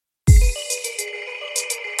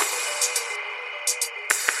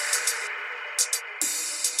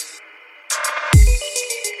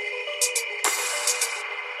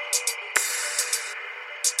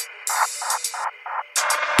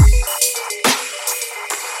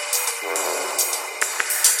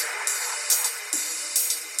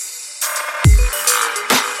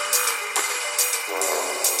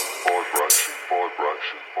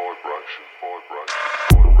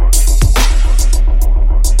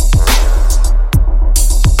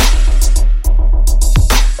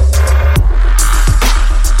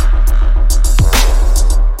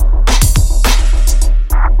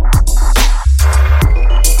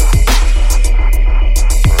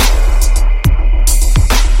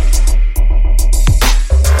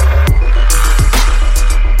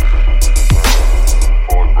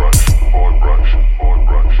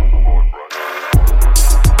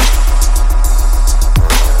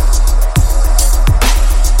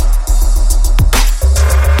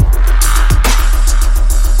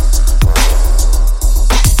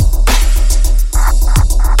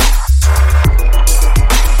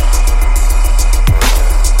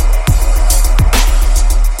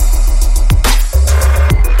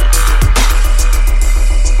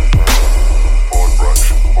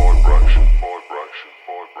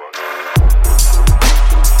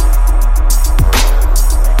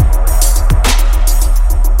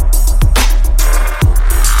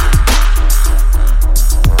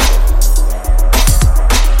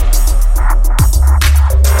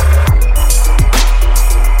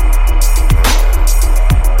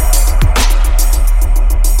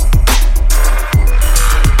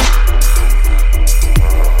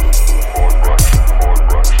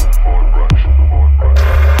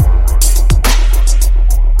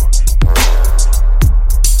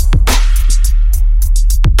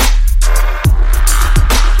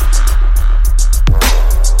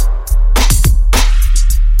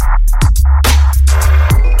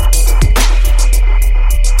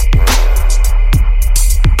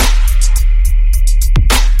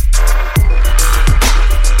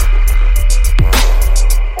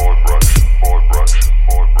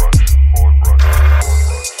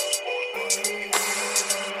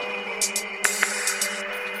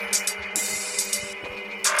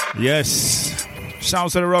Yes,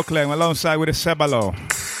 Sounds of the Rockland alongside with the Cebalo.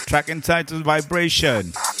 Track entitled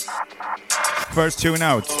Vibration. First tune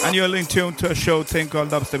out. And you're in tune to a show thing called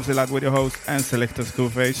Dubstep Select with your host and selector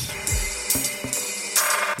Screwface.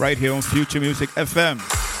 Right here on Future Music FM.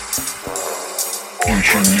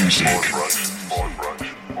 Future Music.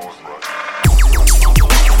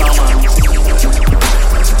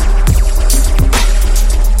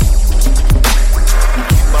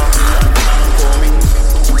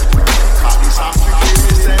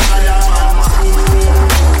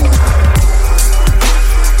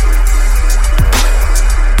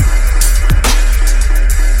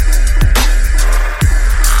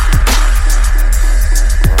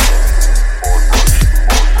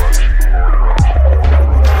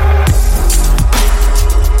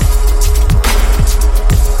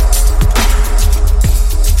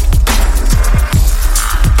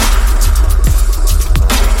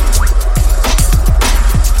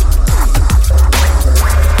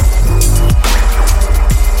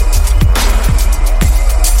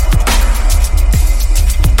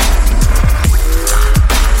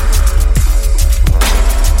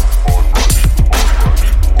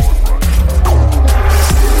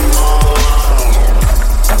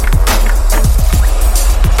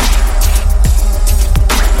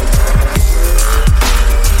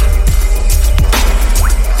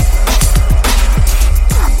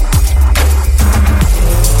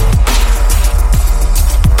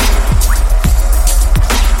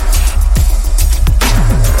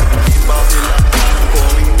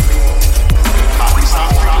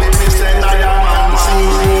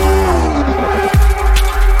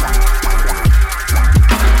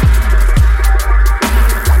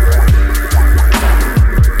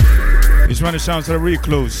 Sounds of the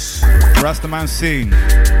Recluse, Rastaman Scene,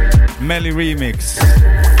 Melly Remix.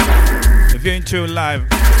 If you're in tune live,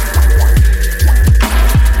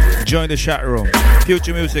 join the chat room.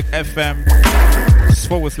 Future Music FM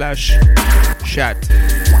 /chat.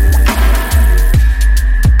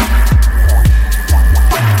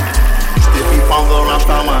 Stepping from the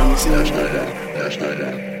Rastaman Scene.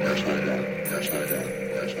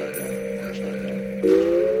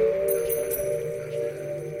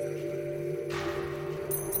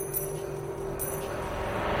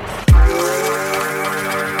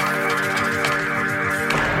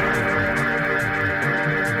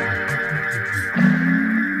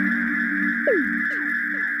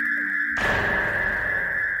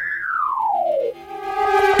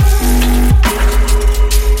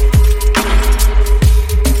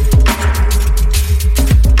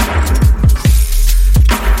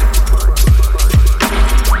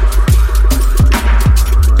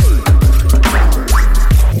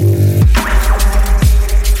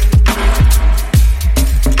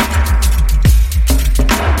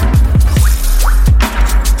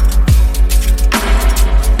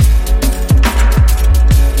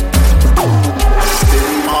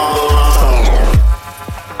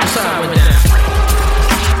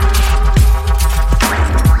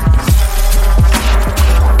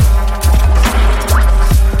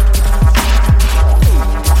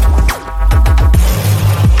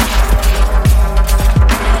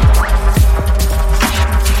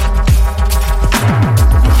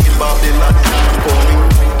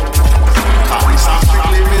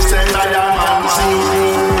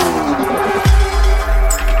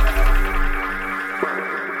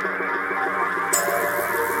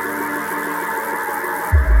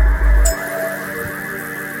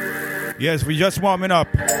 Yes, we're just warming up.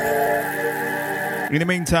 In the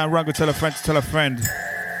meantime, Rango, tell a friend to tell a friend.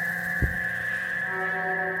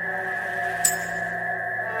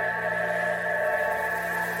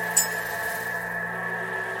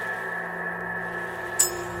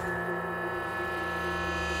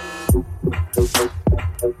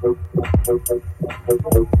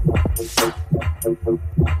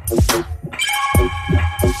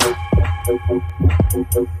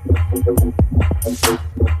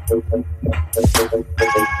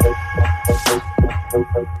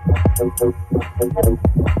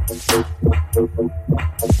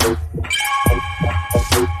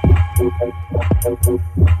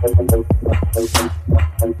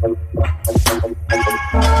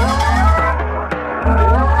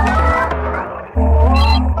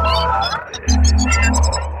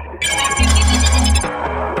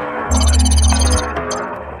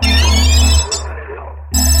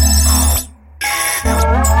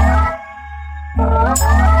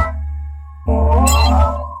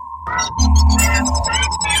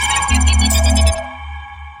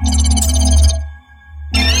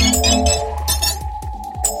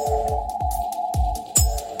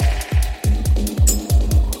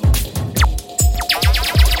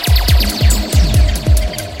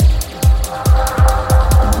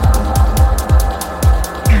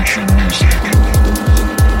 Coming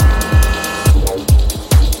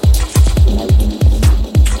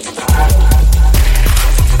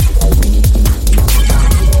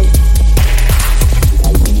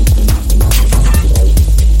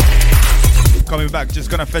back, just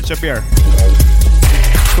gonna fetch a beer.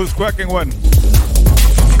 Who's quacking one?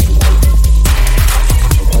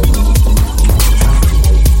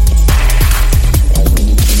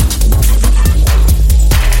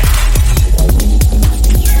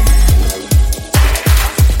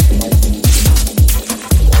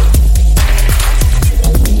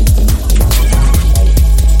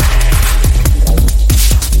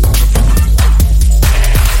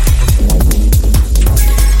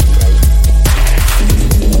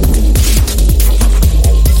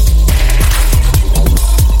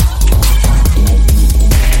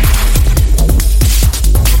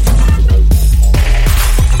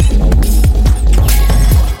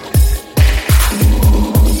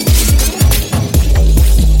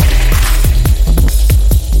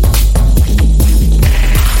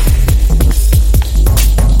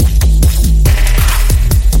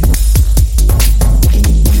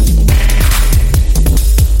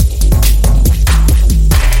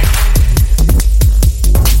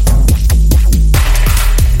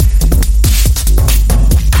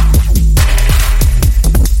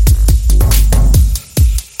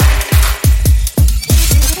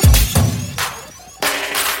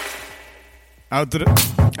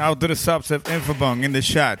 Out to the subs of Infobong in the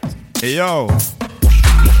chat. Hey yo,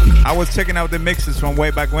 I was checking out the mixes from way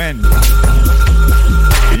back when.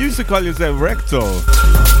 You used to call yourself Rectal.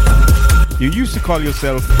 You used to call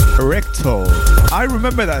yourself Rectal. I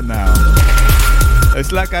remember that now.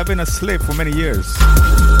 It's like I've been asleep for many years.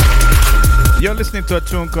 You're listening to a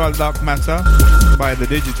tune called Dark Matter by The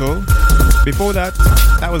Digital. Before that,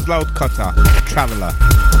 that was Loud Cutter, Traveler.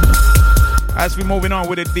 As we're moving on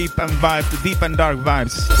with the deep and vibe, the deep and dark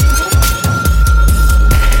vibes.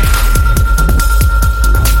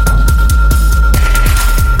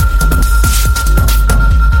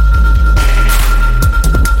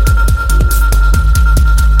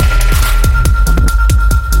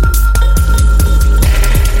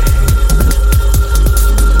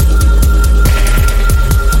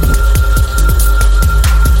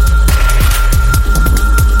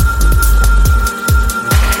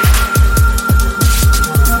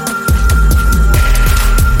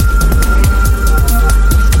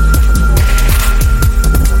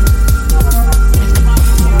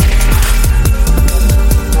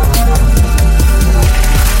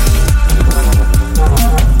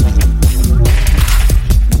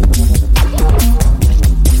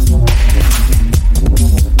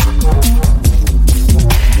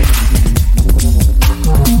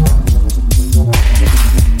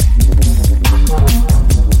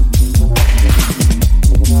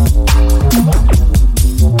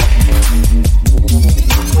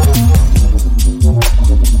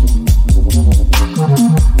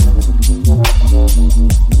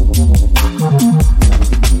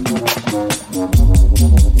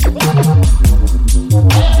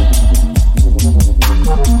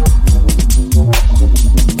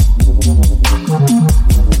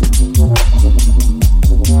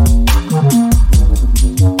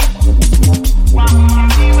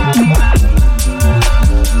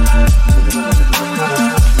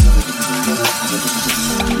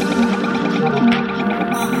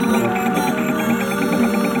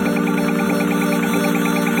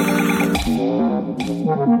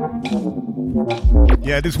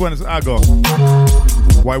 Yeah, this one is Ago.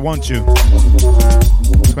 Why won't you?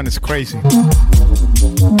 This one is crazy.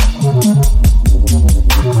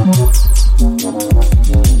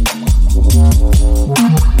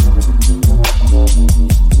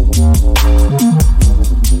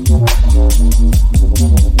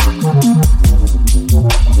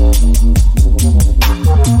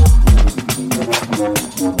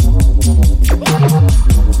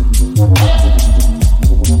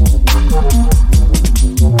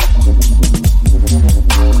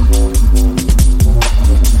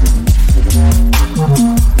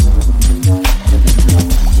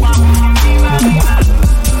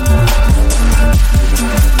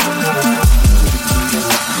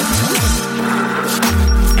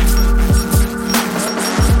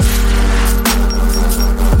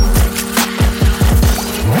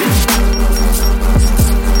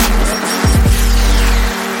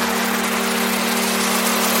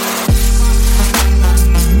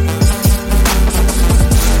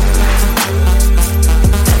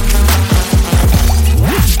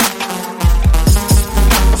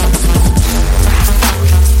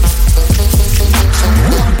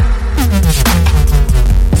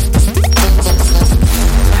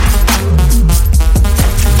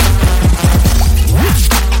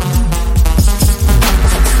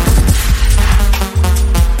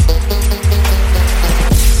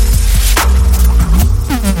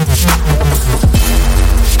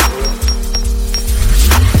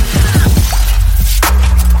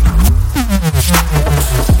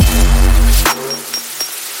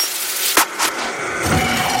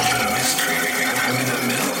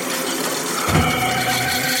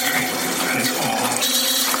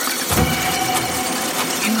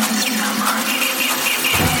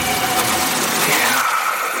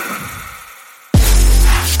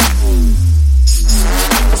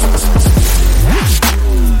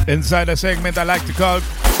 inside a segment I like to call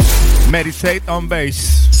Meditate on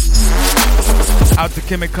Bass. Out to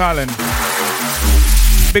Kimmy Collin.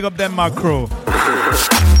 Big up them, my crew.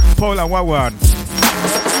 Paula Wawan.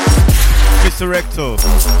 Mr. Rectal.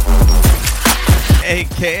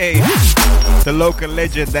 AKA the local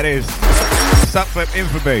legend that is Subweb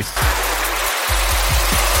Infobase.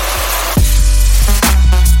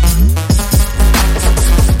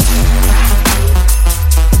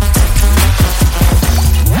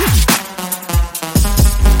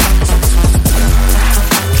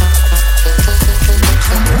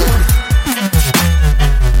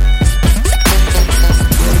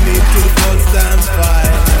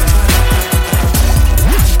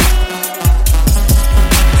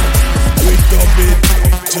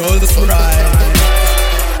 Just right.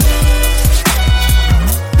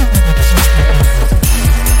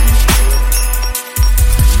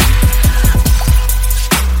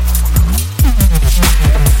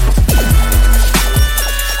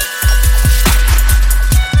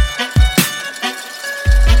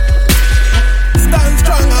 Stand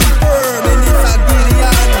strong and firm in this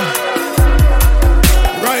Agilian.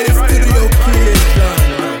 Right studio creation.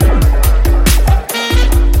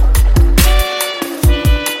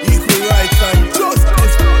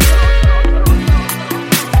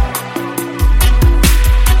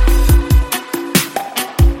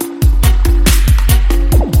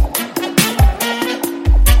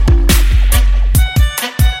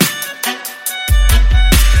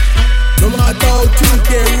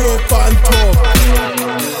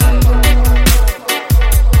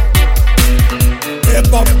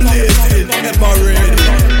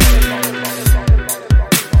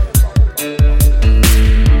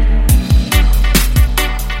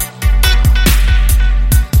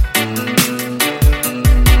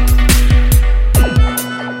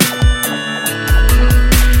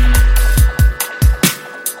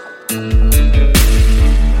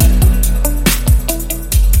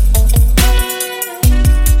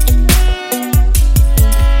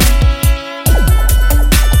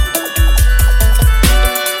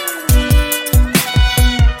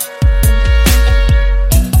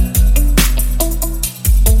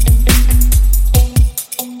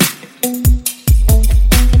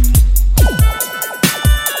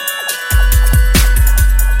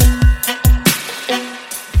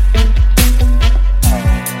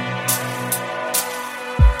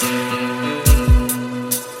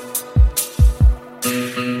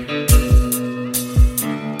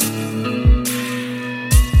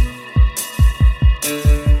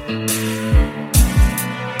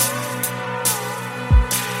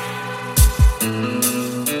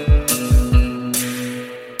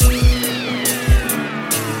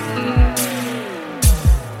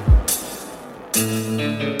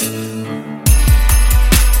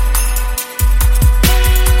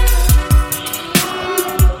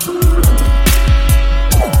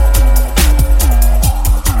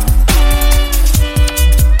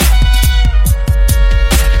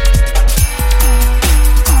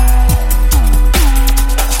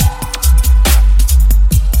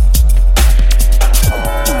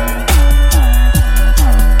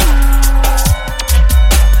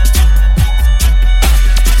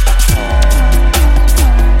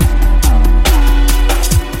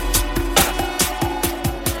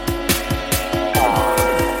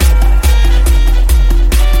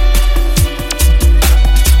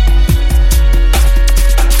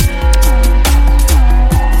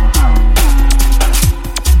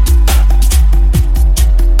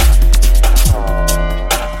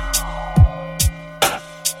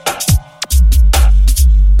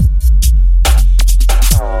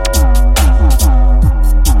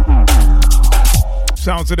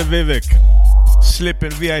 To the Vivek,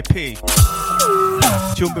 Slippin' VIP.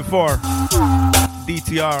 Tune before,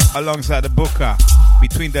 DTR alongside the Booker,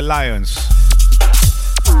 Between the Lions.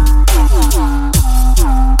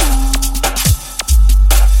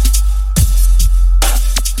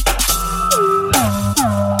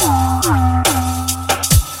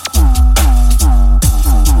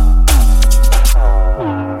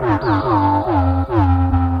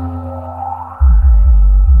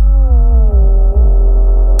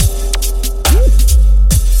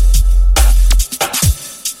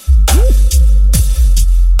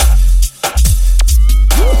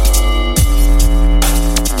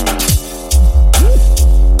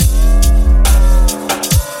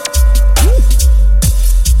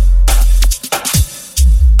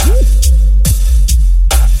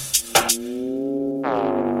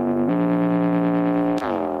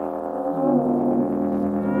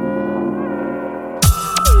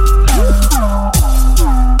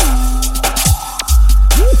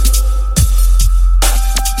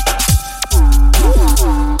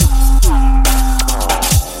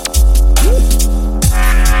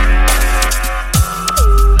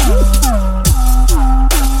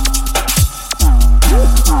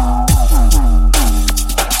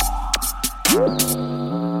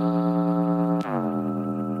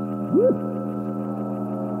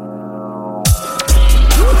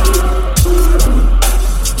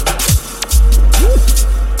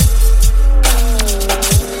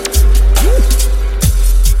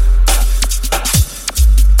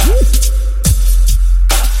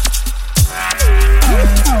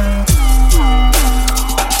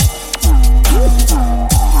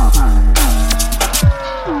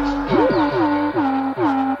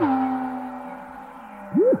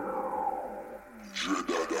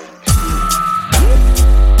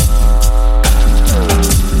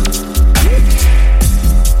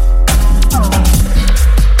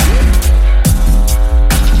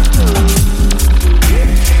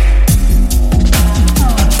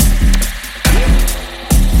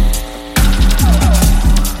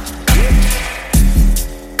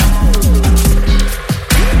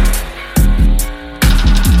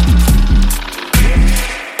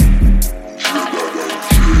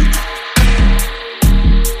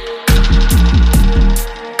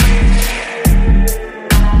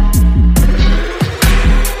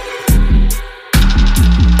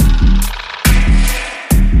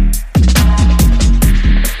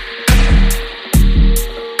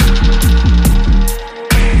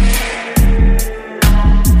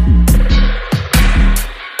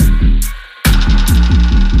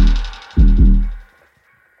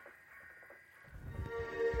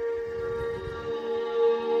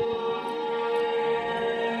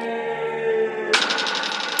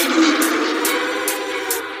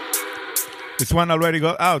 This one already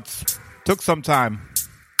got out. Took some time.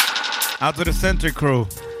 Out to the Century crew.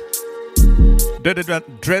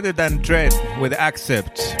 Dreaded and Dread with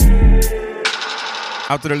Accept.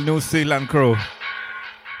 Out to the New Zealand crew.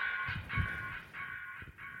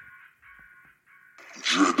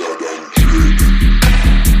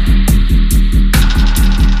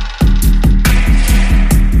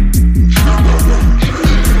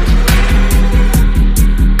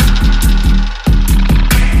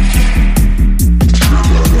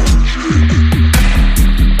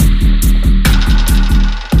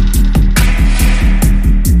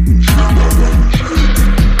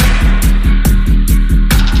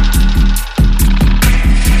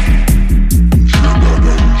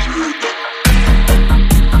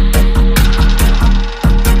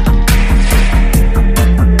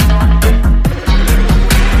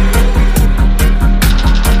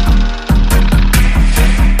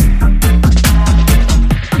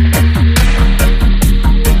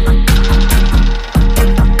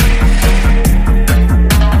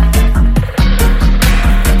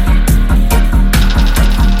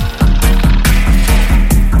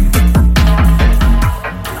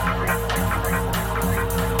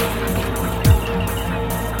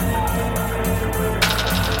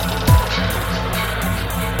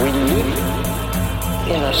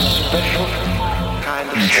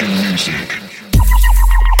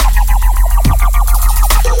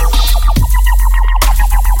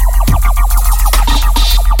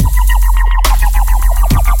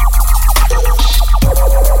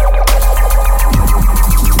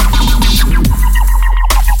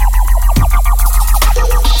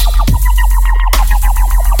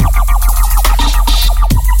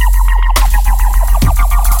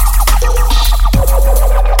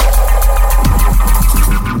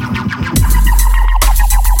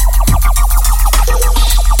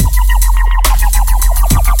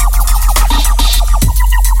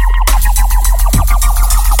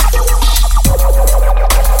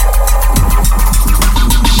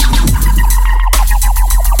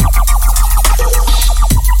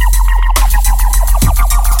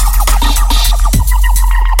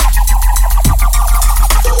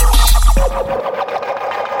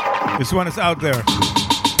 This one is out there.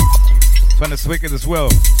 This one is wicked as well.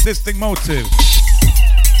 Distinct Motive.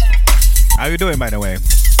 How you doing, by the way?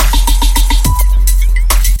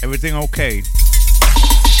 Everything okay?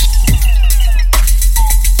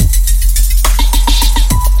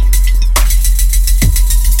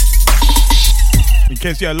 In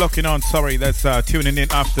case you are locking on, sorry, that's tuning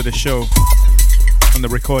in after the show on the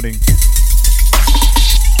recording.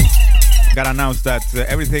 Gotta announce that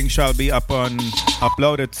everything shall be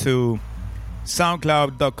uploaded to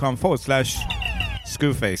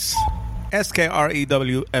soundcloud.com/Screwface.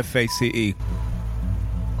 SKREWFACE.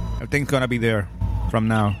 Everything's gonna be there from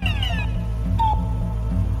now.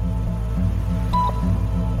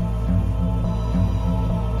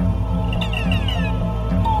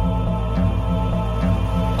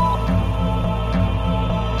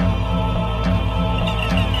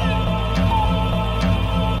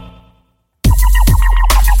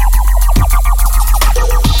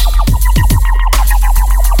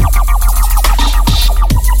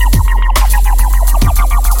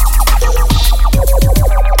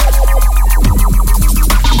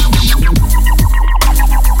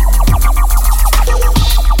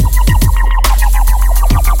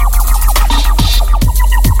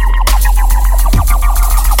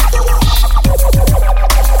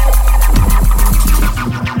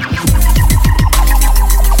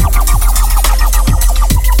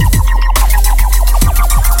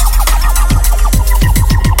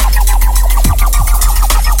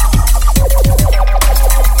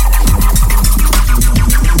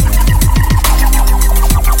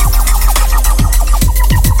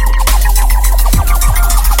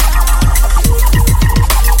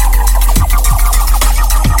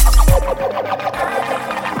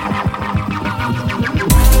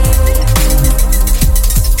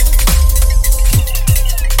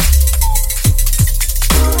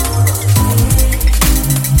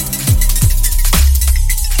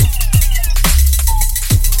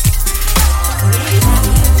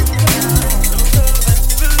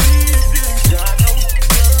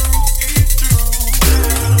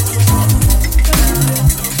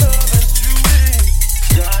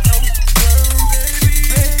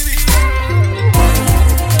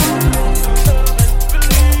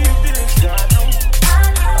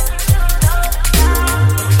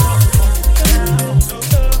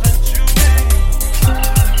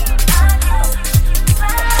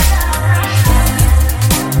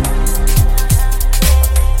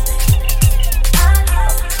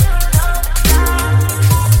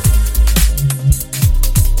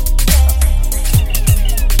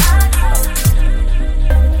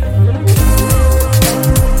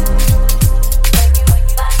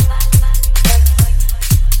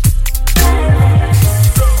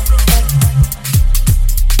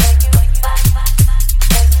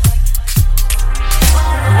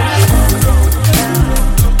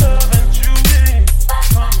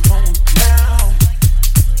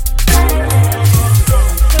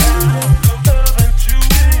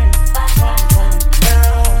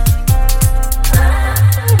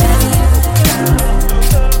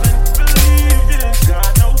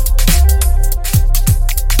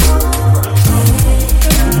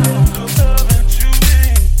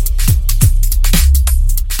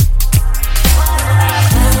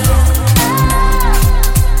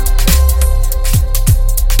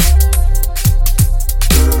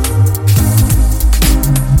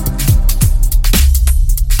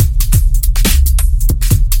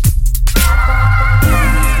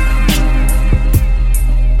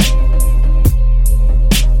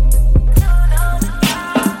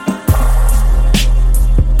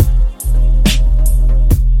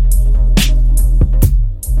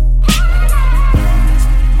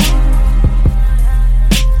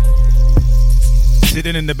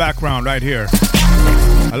 Blending in the background right here.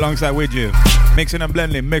 Alongside with you. Mixing and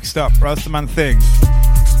blending, mixed up. Rastaman thing.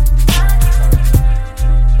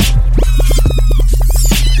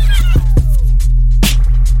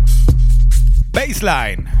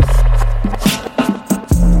 Baseline.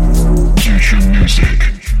 Fusion music.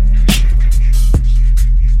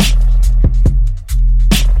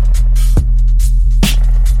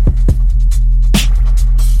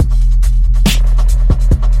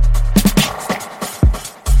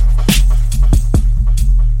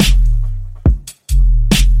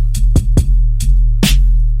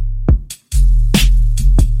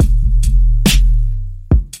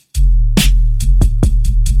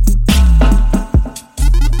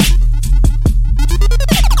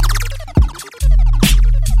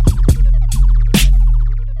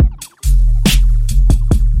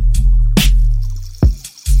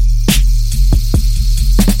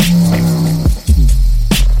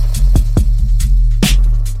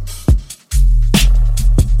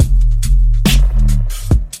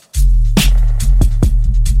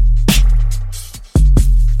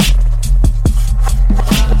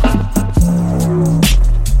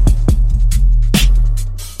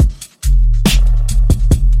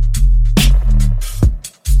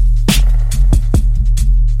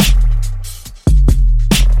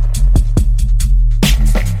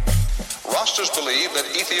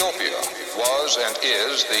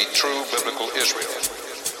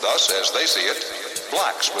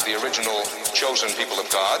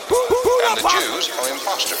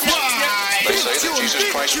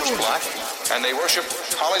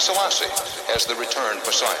 As the returned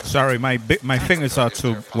Messiah. Sorry, my fingers are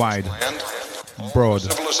too wide, broad,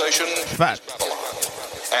 civilization fat. Babylon.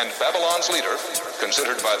 And Babylon's leader,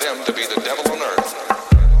 considered by them to be the devil on earth.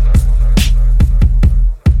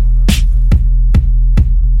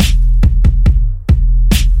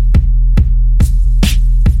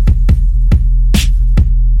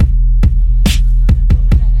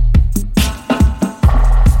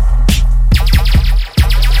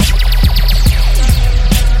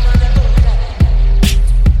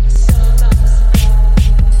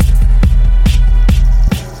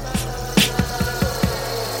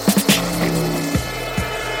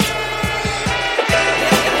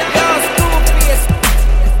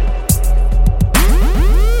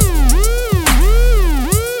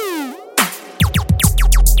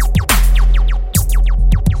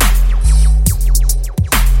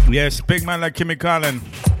 Yes, big man like Kimmy Carlin.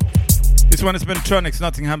 This one is Bentronics,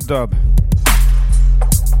 Nottingham dub.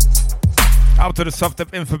 Out to the soft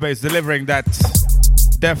step Infobase, delivering that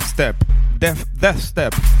death step.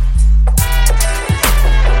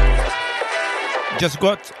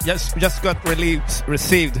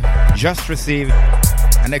 Just received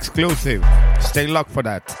an exclusive. Stay locked for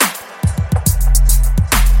that.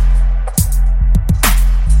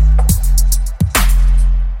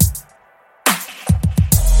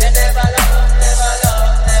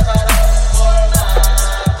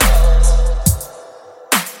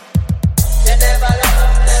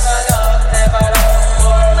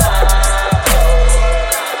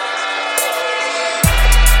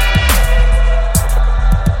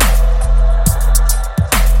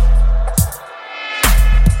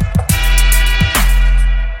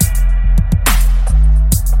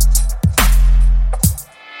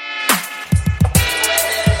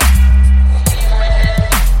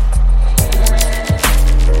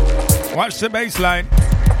 Watch the bass line.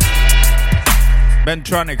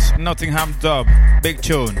 Bentronics, Nottingham dub, big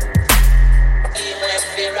tune.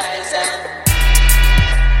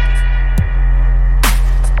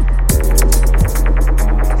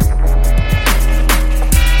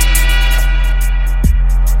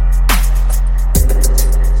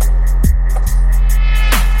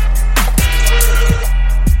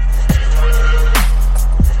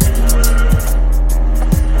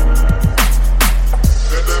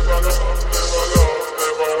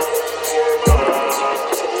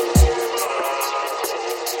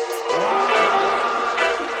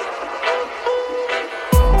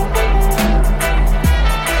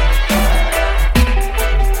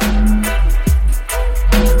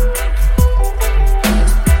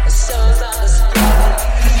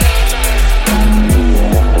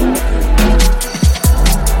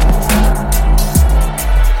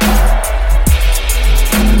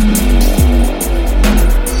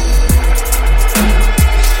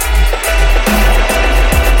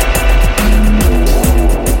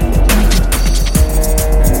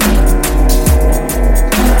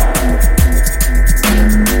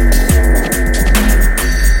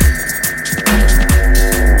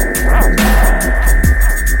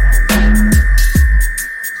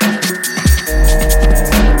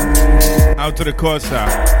 to the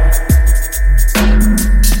Corsa.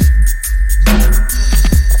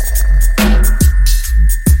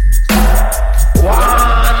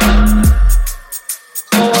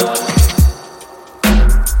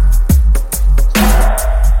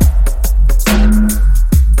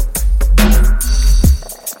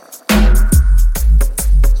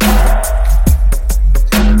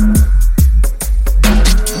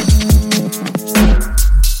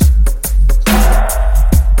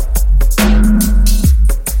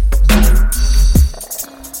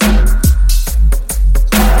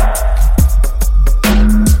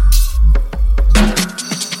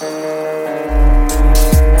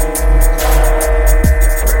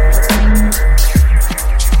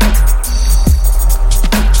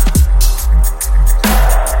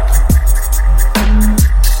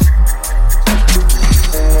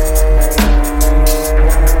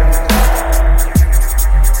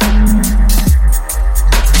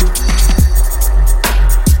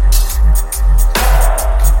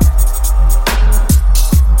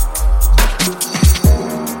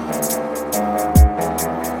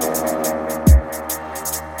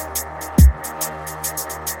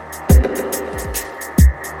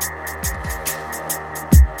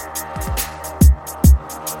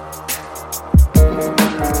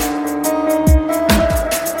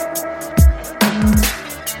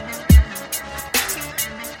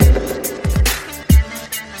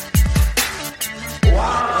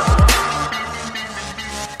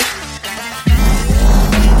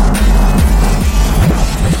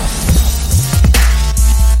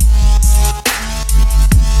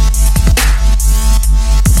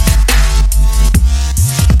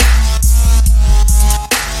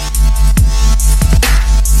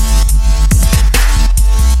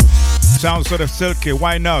 Sounds sort of silky,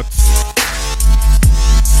 why not?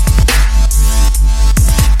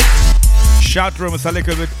 Shout room is a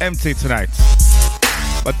little bit empty tonight.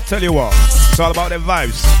 But tell you what, it's all about the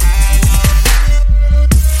vibes.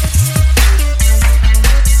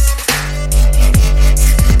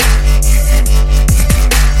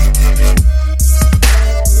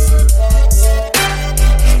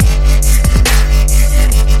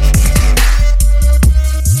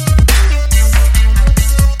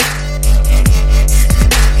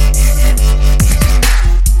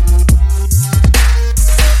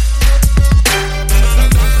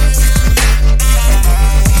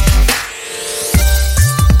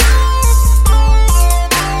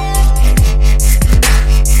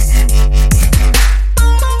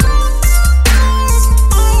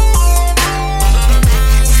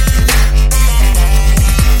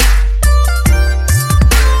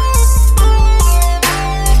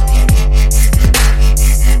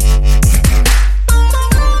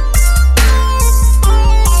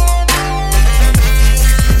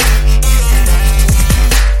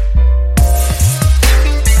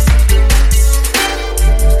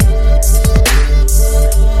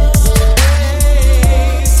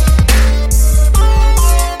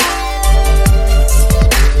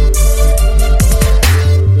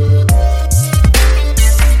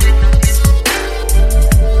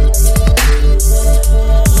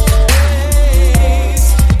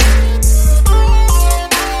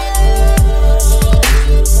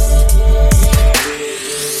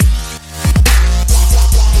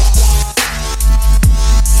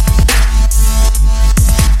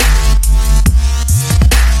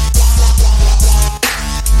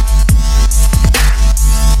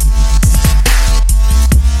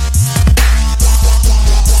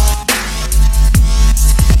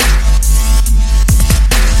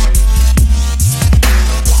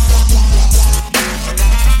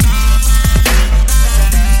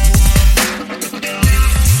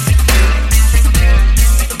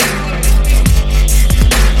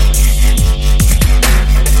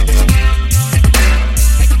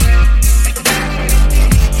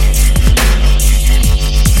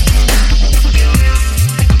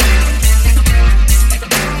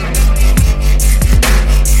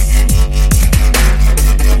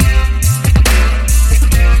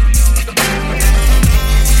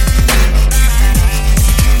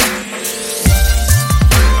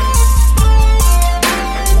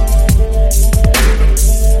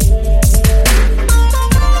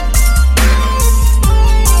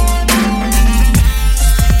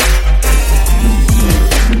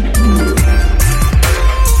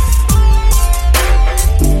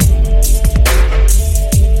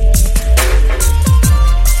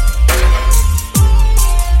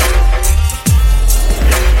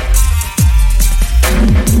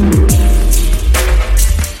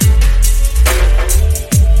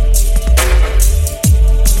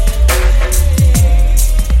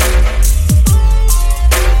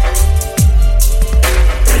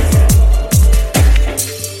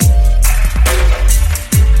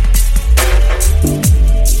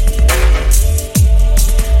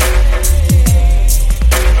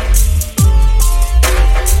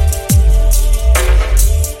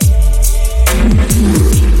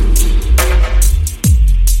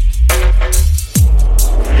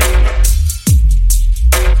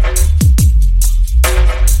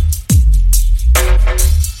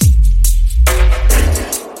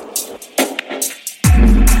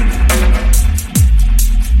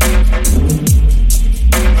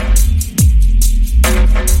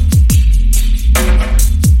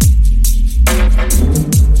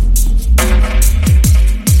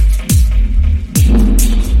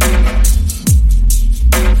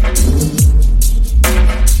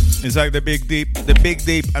 It's like the big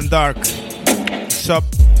deep and dark sub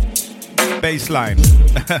bass line.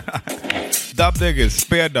 Dub Diggers,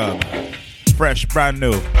 Spear Dub. Fresh, brand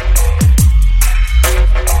new.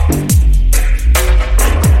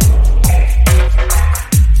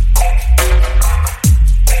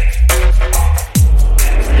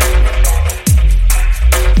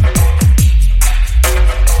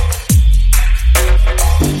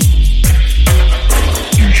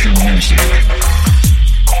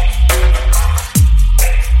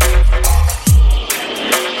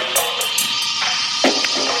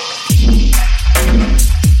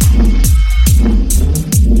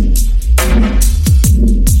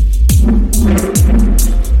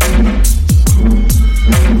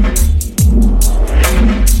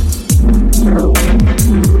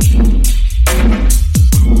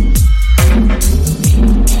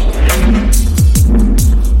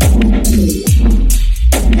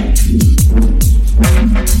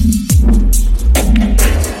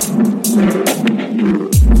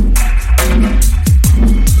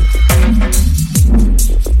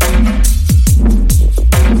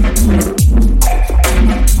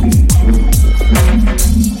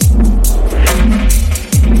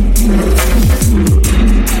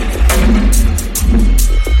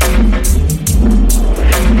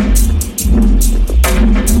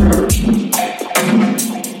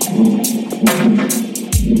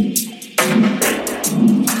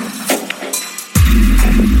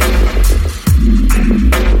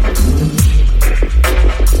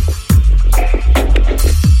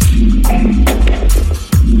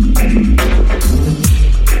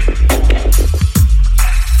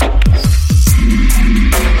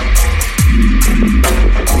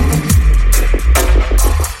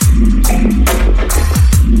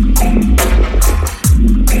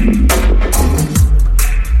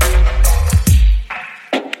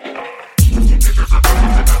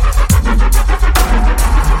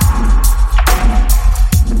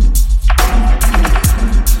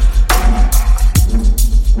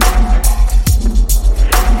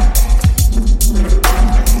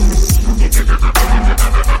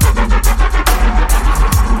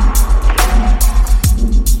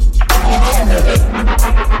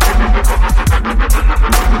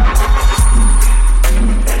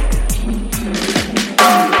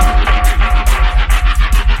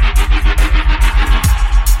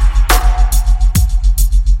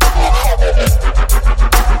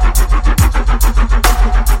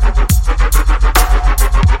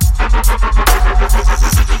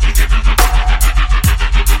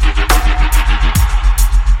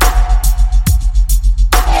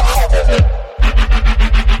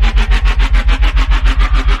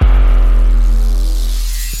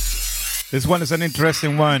 This one is an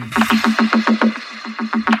interesting one.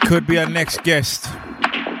 Could be our next guest.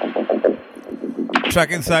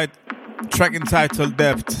 Track entitled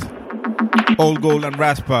Depth. Old Gold and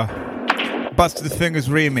Raspa. Busted Fingers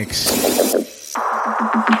remix.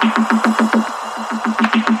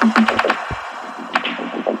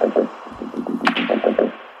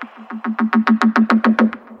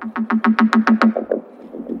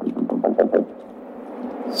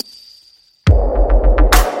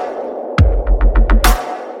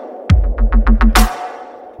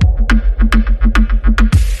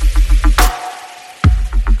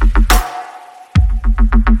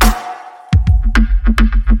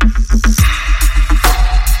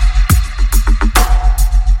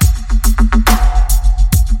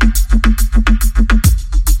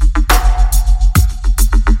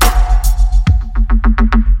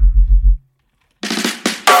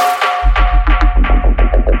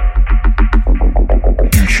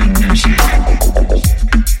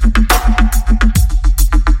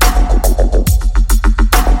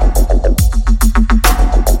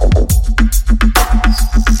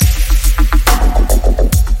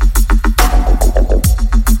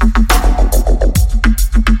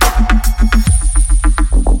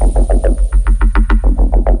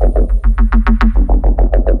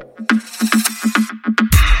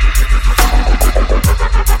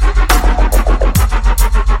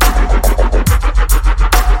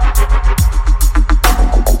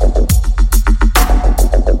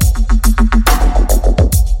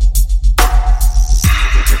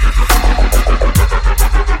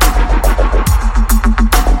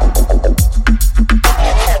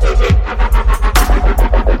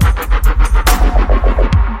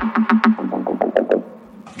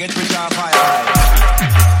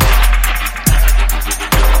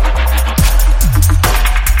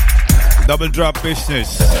 Double drop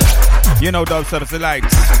business. You know those sort of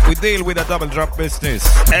delights. We deal with a double drop business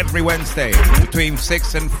every Wednesday between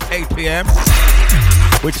 6 and 8 p.m.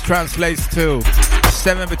 which translates to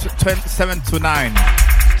 7 to 9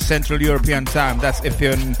 Central European time. That's if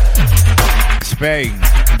you're in Spain,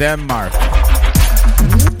 Denmark.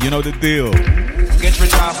 You know the deal. Get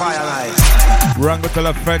rich off fire life. Rango tell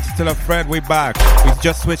a friend, we back. We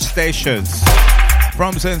just switched stations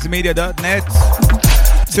from sensemedia.net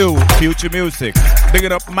to Future Music. Big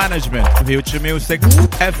it up management, Future Music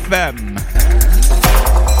FM.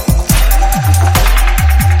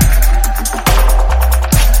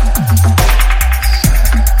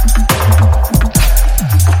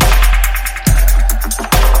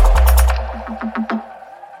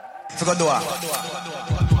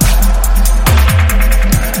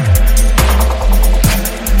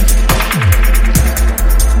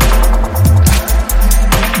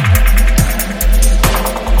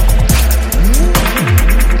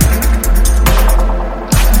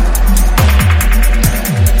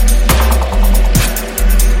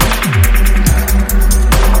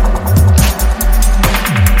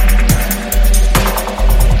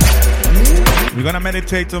 We're gonna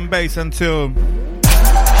meditate on bass until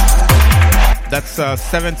that's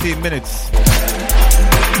 17 minutes.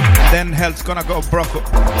 And then hell's gonna go broke.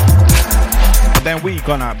 Then we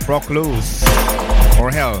gonna broke loose. Or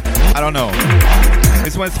hell, I don't know.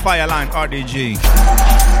 This one's Fireline RDG.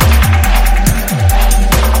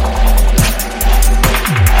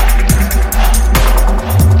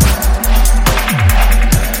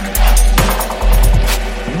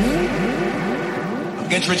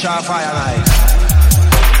 Get rich off fire life.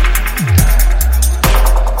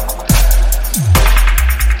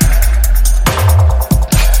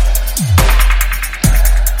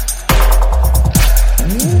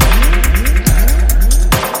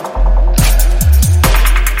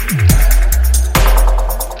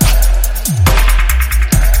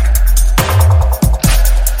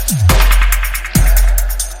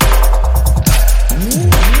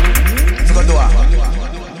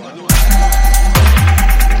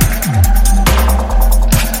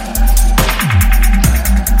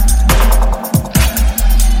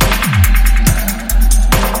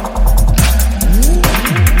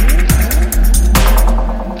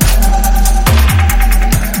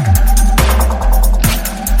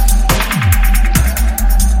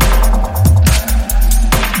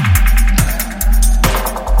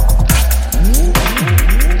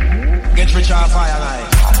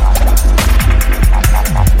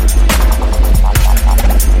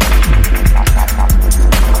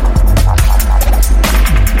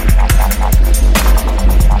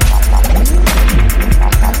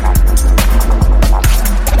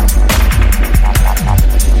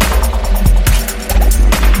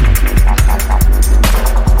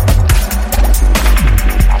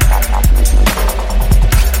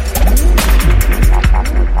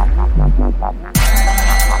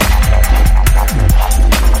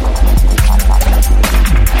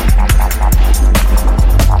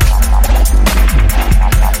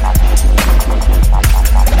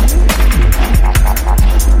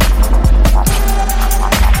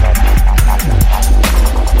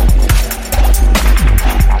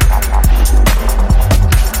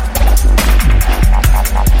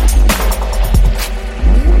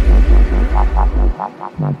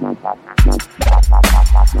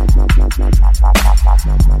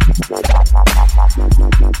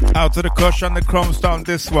 Out to the Kush on the Chrome Stone,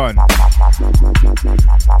 this one.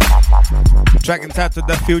 Track entitled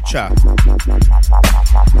The Future.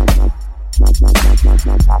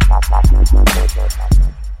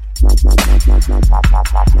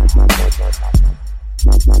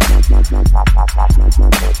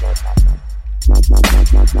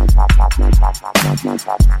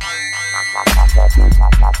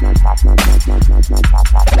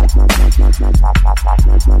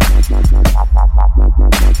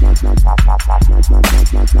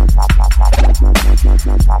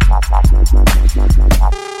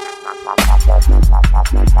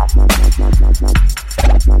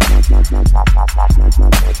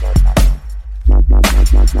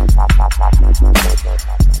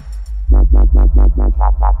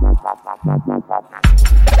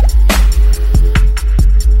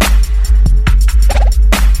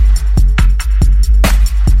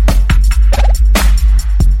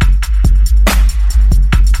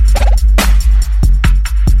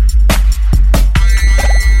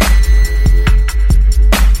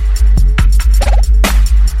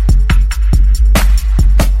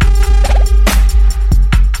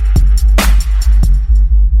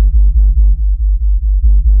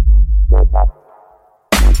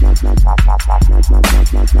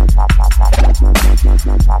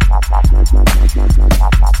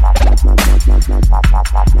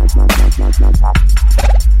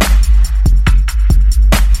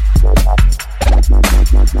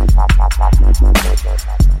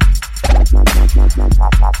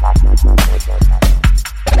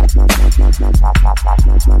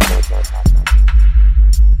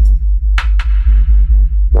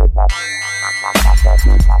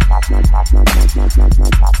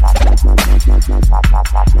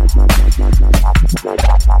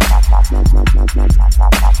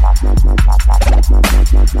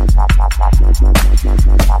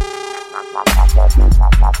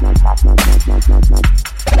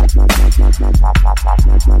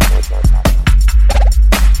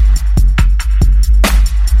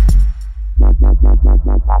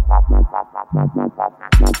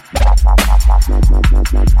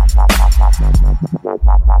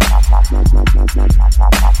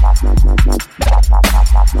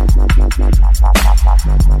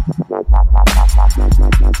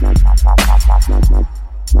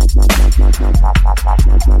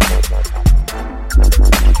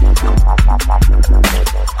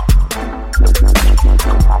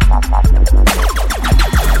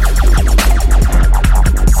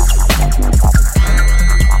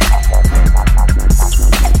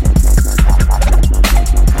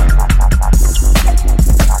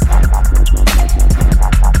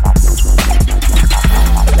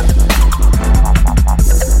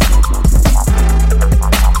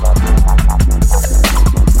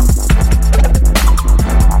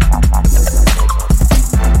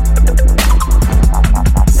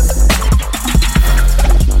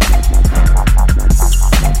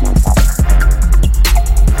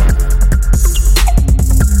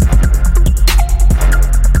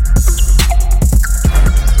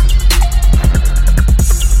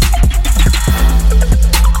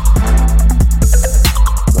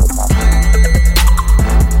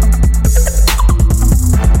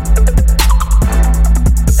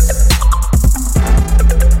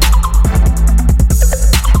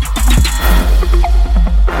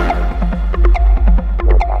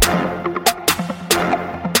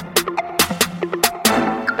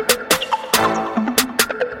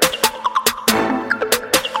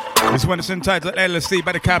 This one is entitled LSD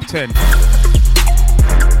by the Captain.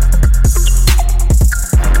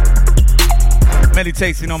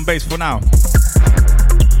 Meditating on bass for now.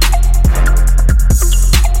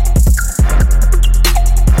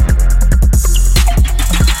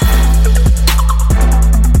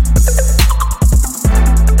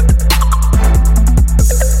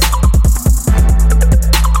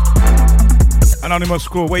 Anonymous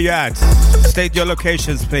Crew, where you at? State your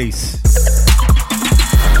locations, please.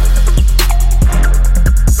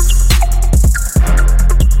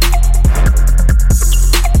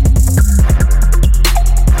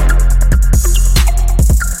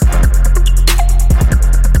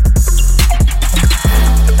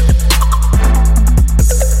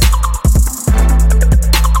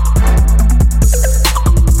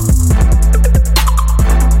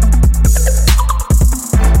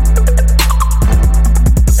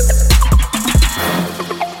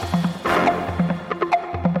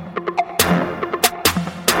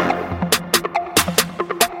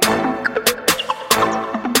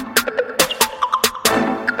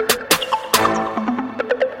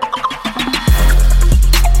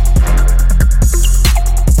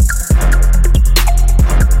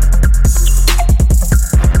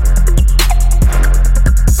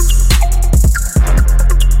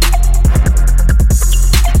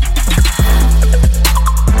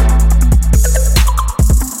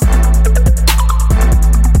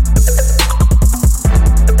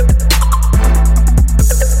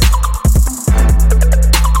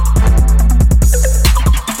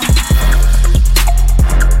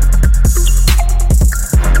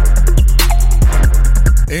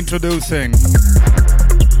 Introducing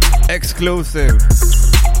exclusive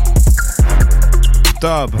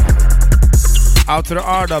dub out to the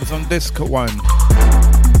R-dubs on disc one.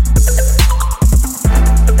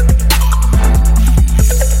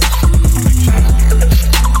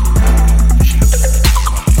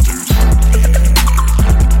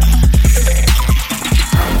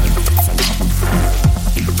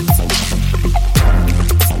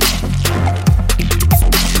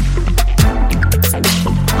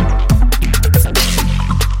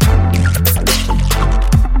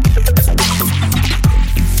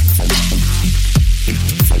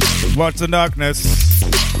 Watch the darkness.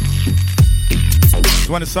 It's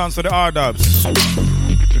one of the songs for the R-dubs.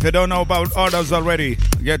 If you don't know about R-dubs already,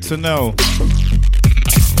 get to know.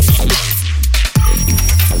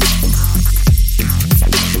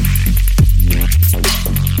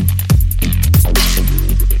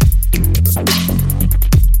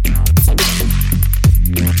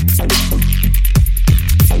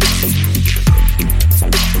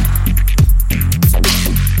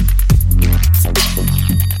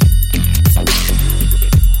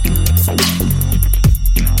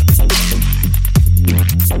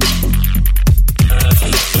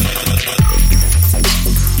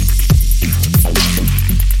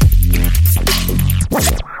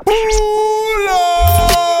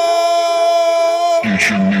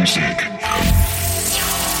 Station music.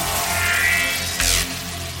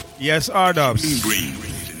 Yes, R-Dubs. Brain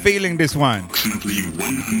Feeling this one. approximately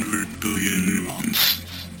 100 billion neurons.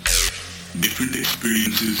 Different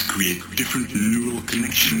experiences create different neural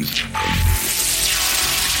connections.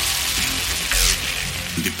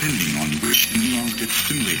 Depending on which neuron gets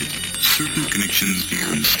stimulated, certain connections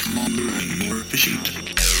become stronger and more efficient,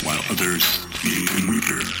 while others become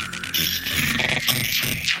weaker.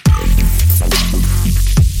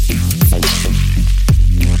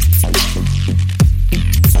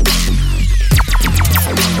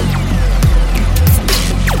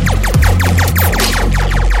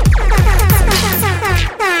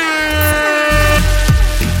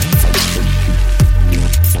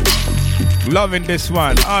 Loving this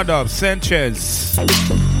one. R-Dub, Sanchez.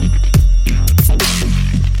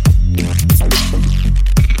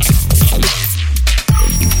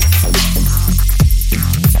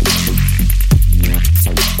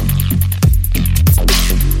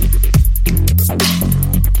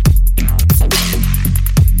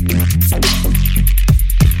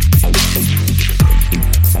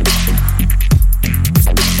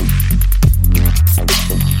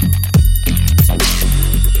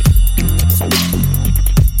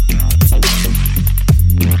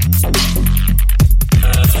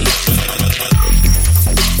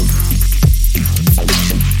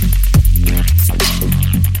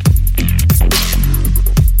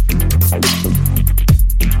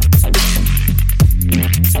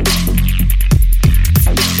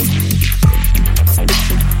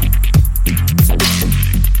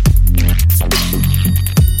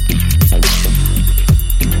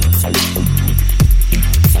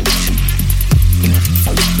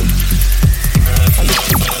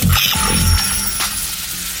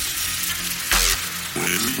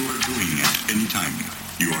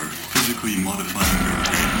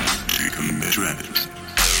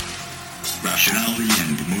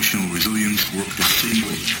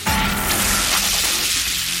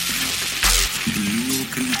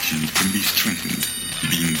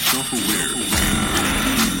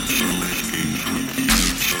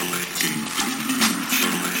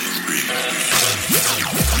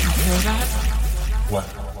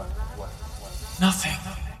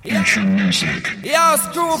 Station music. Yo,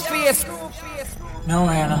 Screwface. No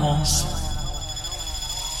animals.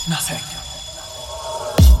 Nothing.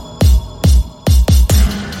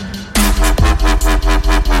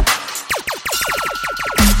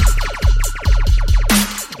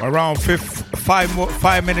 Around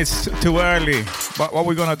 5 minutes too early. But what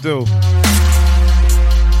we gonna do?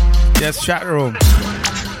 Yes, chat room.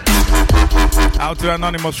 Out to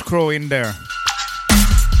Anonymous Crow in there.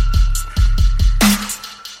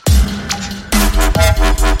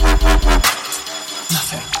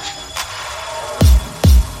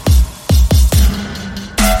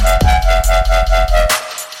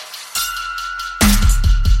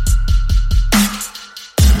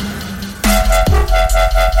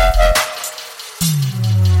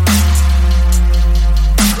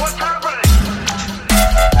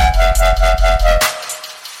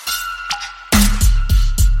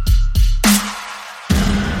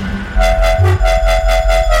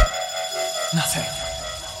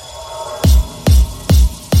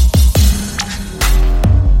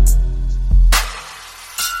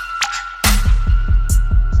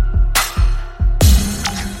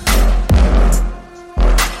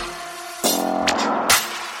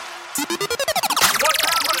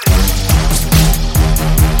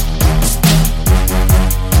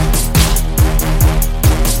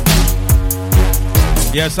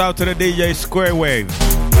 Yes, out to the DJ Square Wave.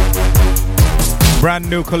 Brand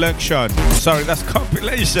new collection. Sorry, that's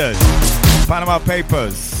compilation. Panama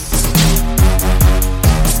Papers.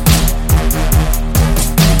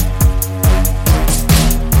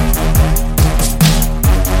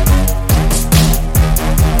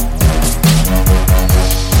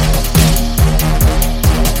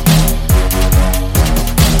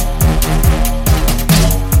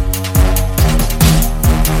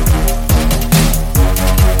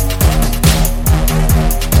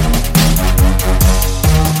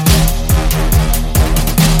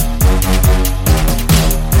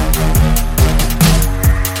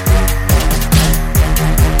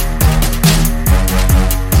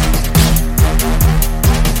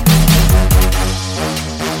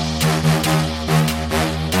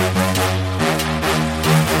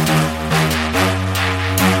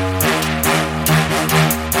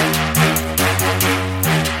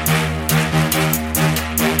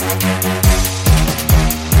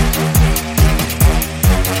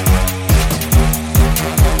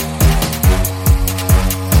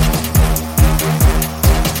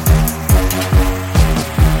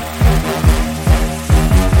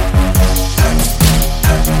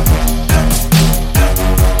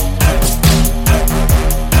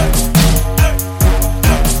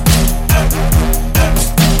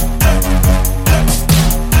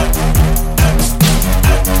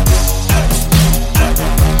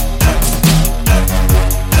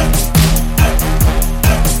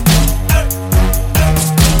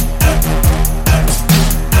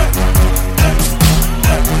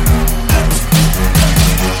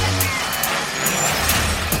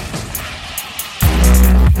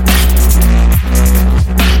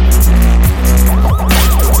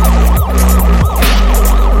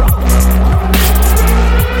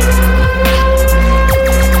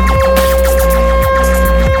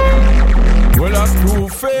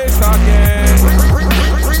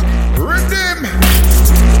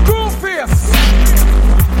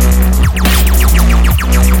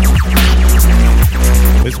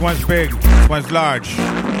 one's big, this one's large.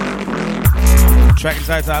 Track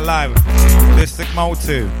entitled Alive, District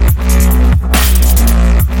Motu.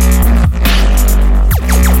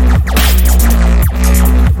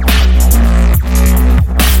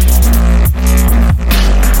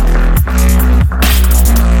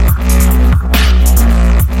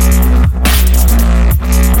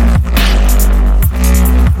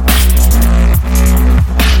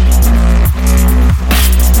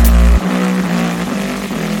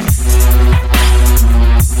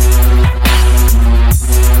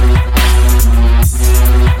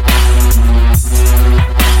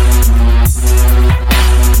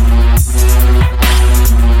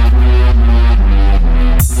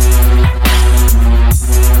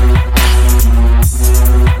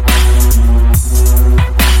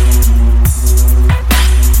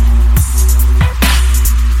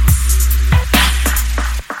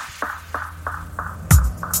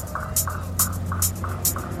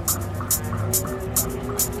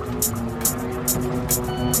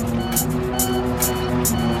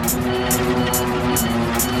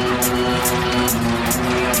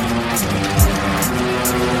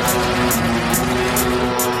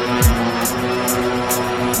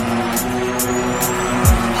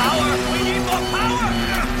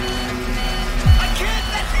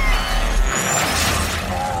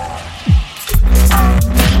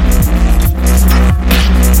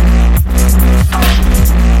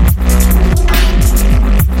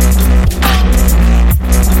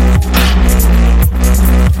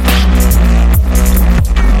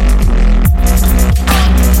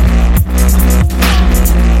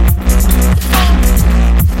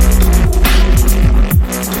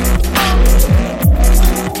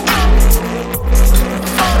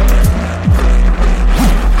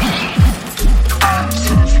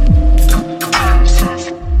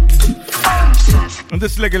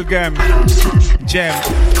 This little gem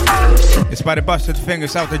is by the Busted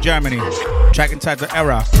Fingers out of Germany. Track entitled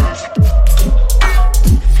Era.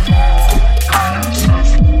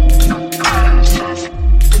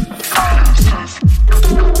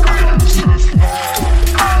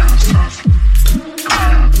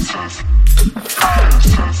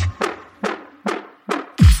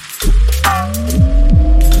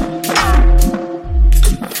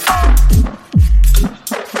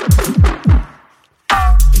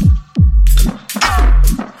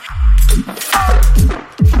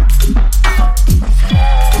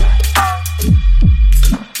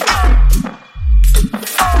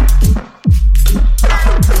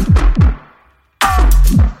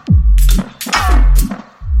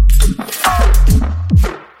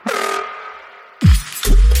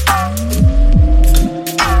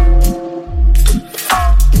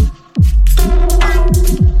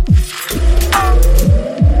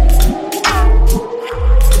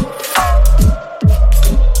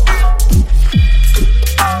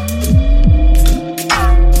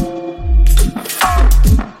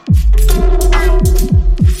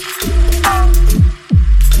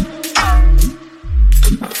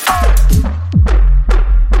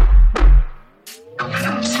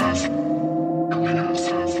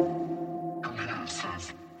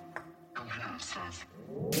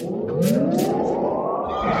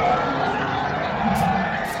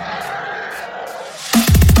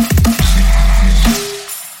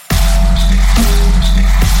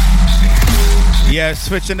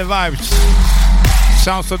 Switching the vibes.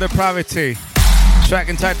 Sounds of Depravity. Track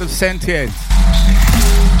entitled Sentient.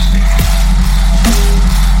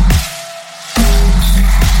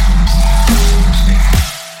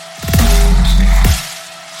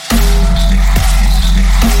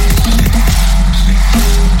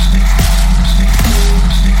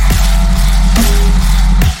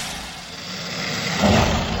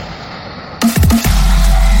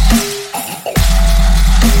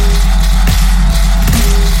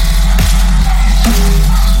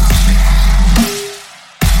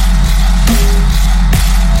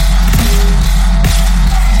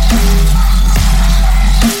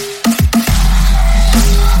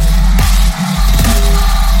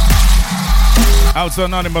 Also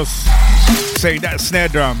Anonymous saying that snare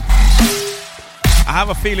drum. I have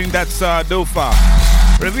a feeling that's Dofa.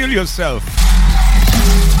 Reveal yourself.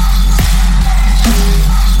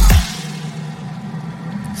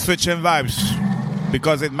 Switching vibes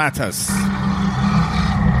because it matters.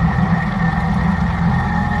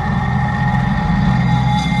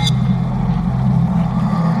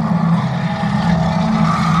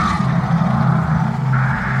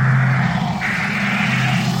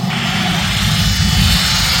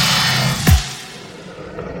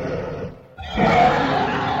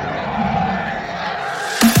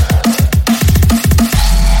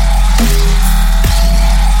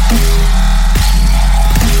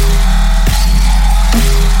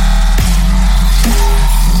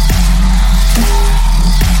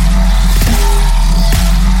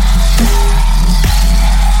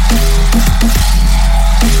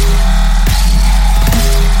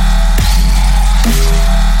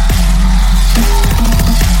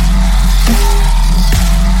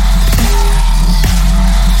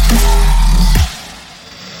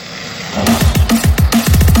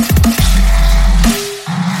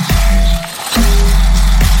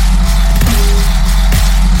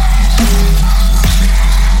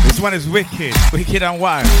 one is wicked. Wicked and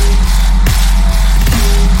wild.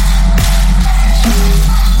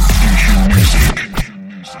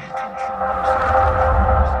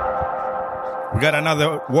 We got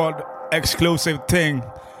another world exclusive thing,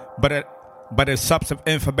 but a substance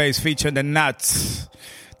info base featuring the Nuts,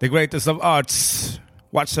 the greatest of arts.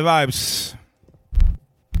 Watch the vibes.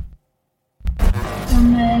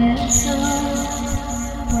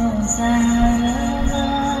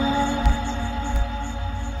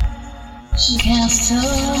 She cast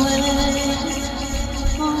away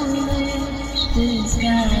foolish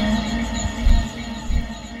disguise,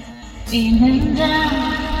 beaming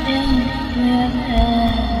down in their eyes.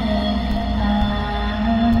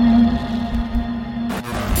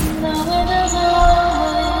 Though it is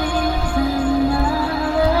always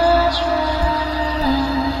another try,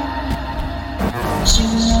 she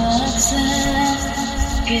will accept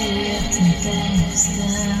gift and destiny.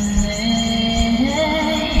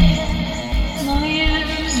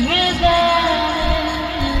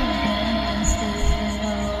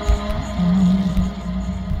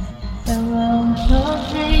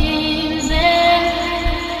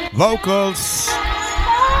 Vocals,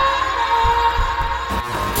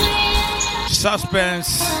 suspense.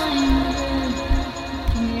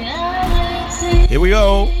 Here we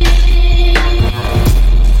go.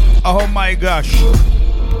 Oh my gosh.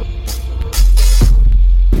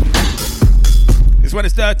 This one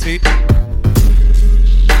is dirty.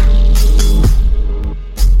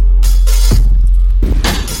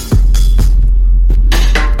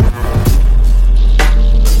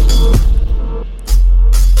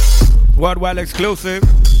 Worldwide exclusive,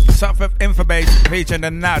 South Infobase featuring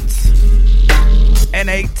the Nuts,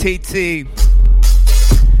 N-A-T-T,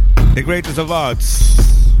 the greatest of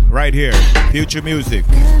arts, right here, Future Music,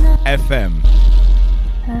 FM.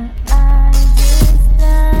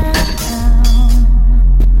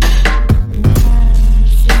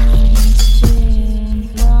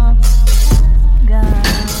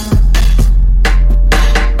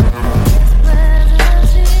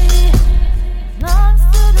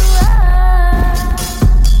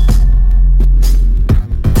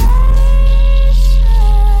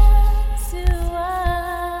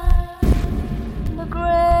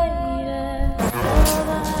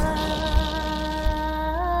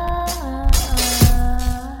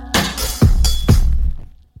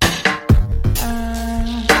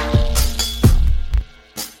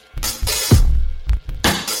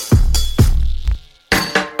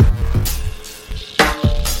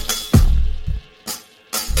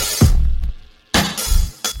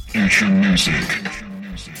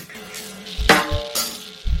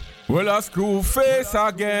 Well, a screw face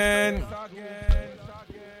again.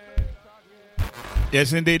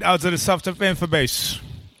 Yes, indeed. Out to the Soft of Infobase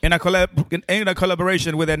in a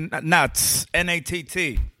collaboration with the Nuts,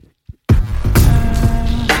 N-A-T-T.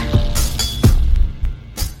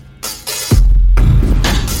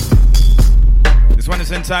 This one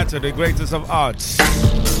is entitled The Greatest of Arts.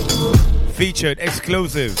 Featured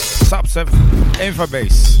exclusive Substep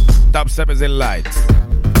Infobase. Dubstep is in light.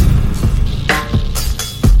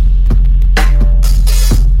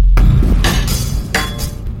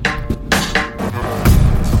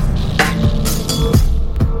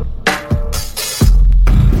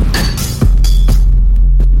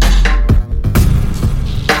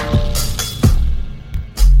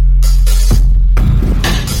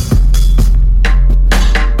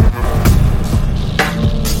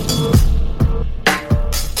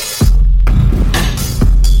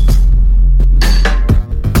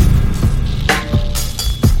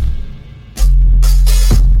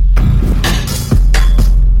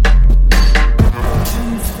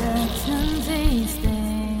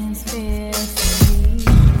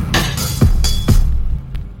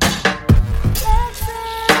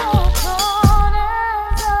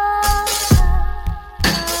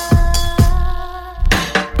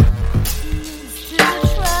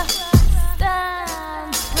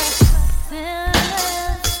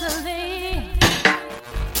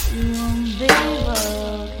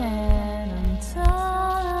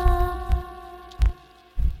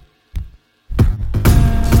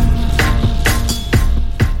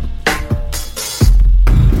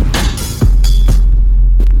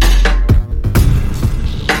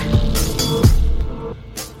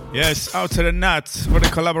 Yes, out to the Nuts for the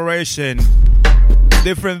collaboration.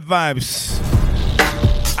 Different vibes.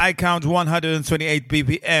 I count 128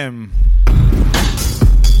 BPM.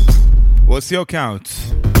 What's your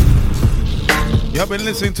count? You have been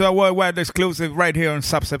listening to a worldwide exclusive right here on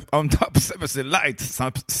Substep Delight.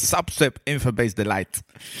 Substep Infobase Delight.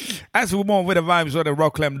 As we move with the vibes of the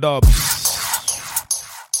Rockland dubs.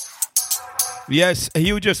 Yes, a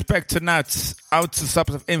huge respect to Nats out to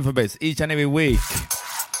subs of Infobase each and every week.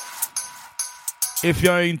 If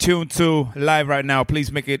you're in tune to live right now,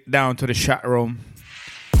 please make it down to the chat room.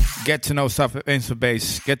 Get to know subs of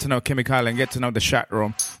Infobase, get to know Chemical, and get to know the chat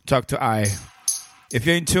room. Talk to I. If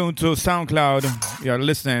you're in tune to SoundCloud, you're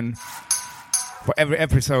listening for every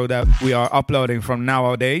episode that we are uploading from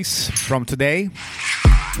nowadays, from today.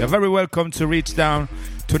 You're very welcome to reach down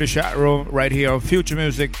to the chat room right here on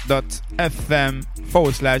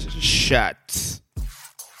futuremusic.fm/chat.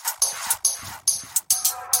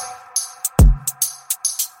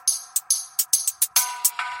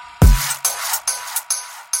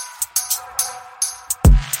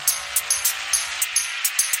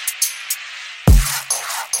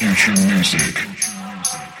 Future Music.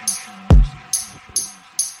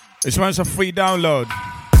 This one's a free download.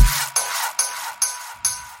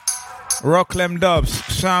 Rocklem Dubs,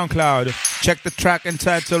 SoundCloud. Check the track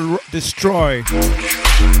entitled Destroy.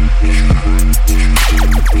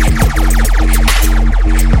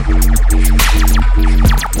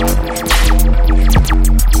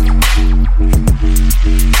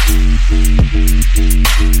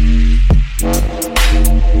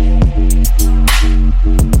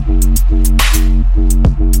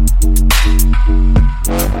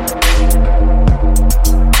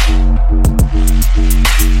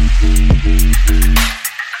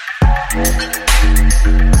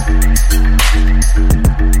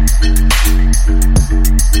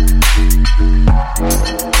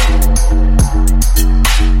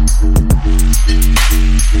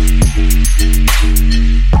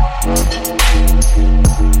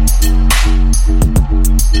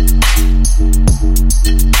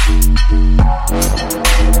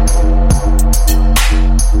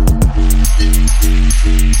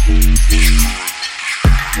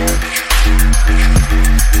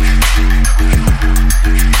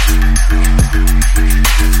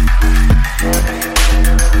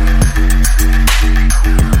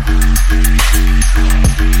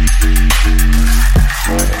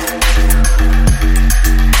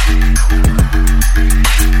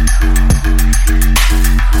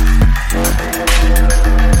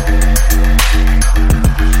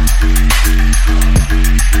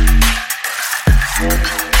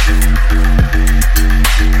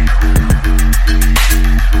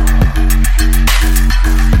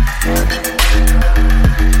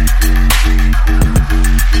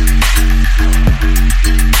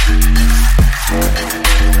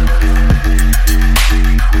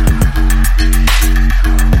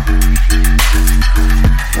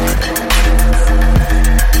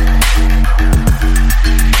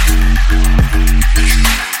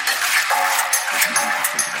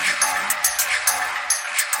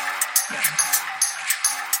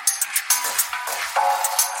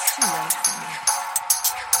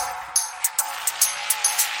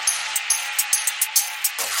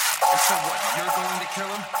 So what, you're going to kill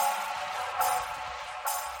him?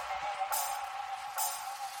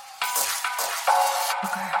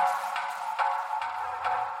 Okay.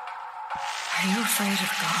 Are you afraid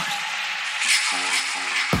of God?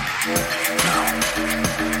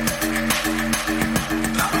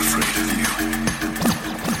 I'm afraid of you.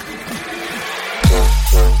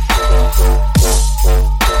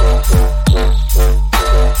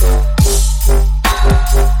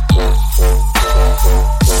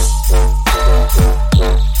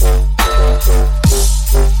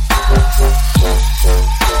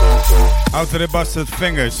 Out to the busted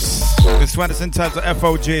fingers. This one is entitled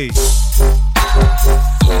FOG.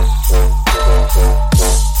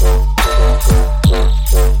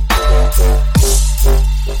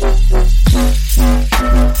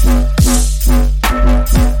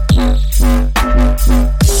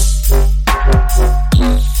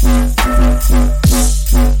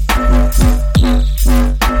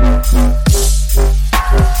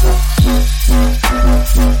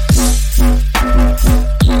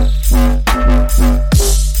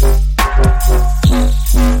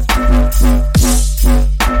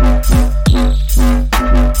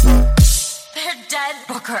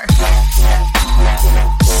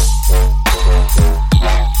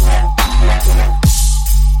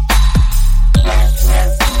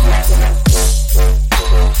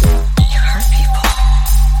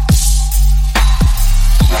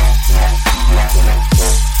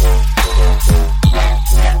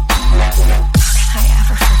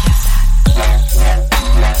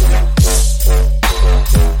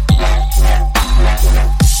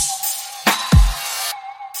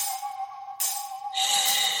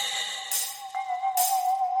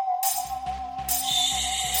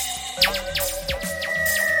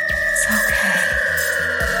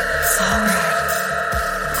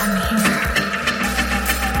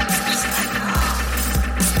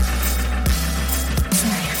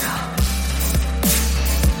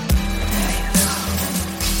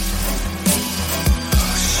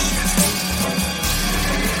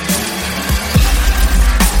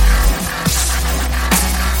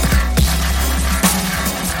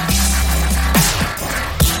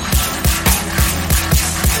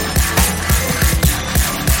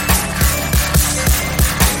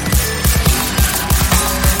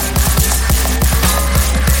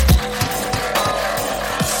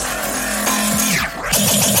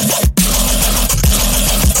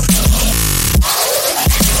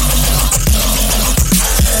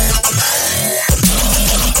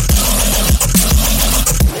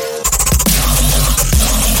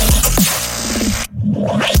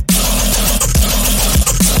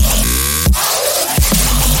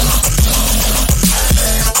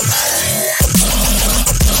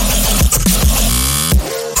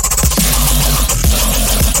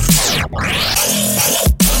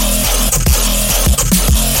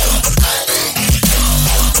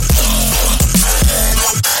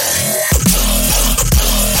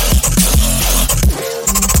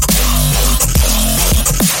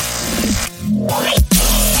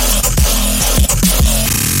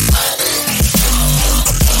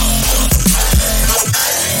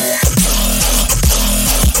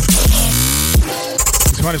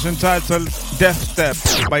 This one is entitled Death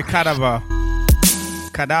Step by Cadaver.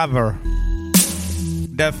 Cadaver.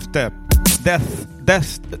 Death Step. Death.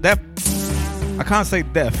 I can't say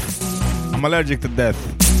death. I'm allergic to death.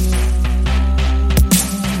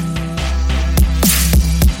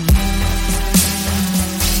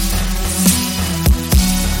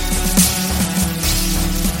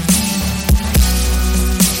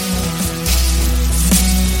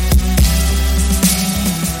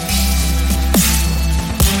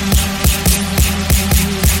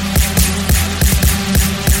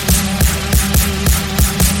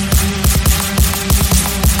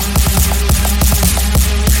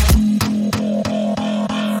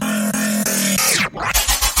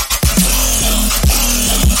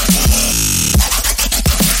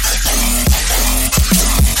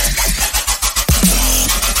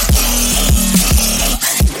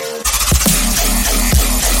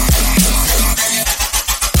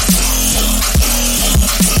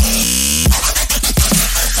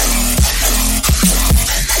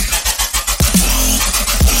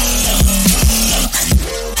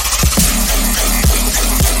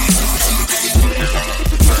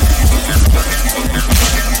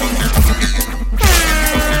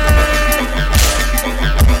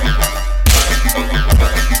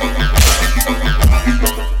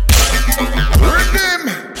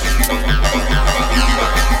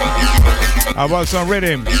 How about some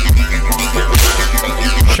rhythm?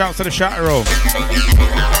 Shouts to the shatter row.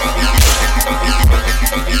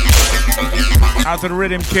 Out to the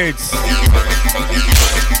rhythm kids.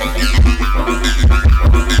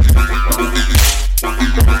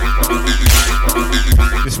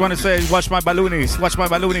 This one says, watch my balloonies, watch my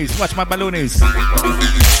balloonies, watch my balloonies.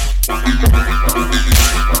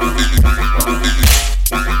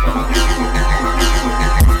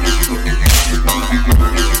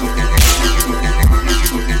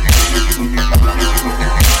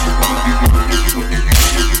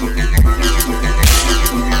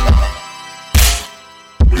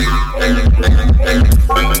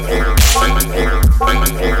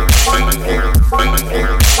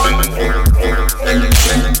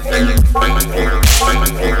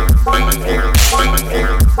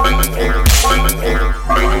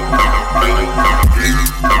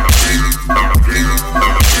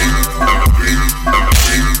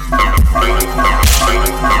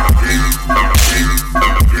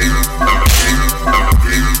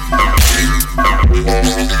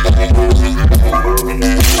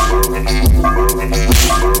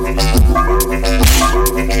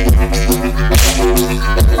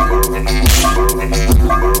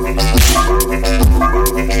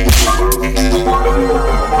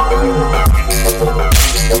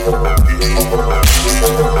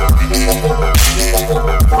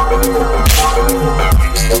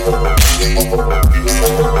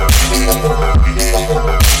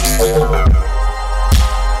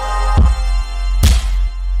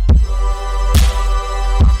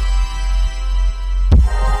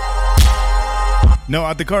 No,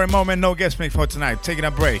 at the current moment, no guest mix for tonight. Taking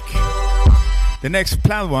a break. The next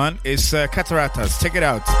planned one is Cataratas. Check it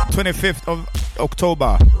out. 25th of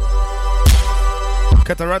October.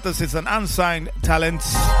 Cataratas is an unsigned talent.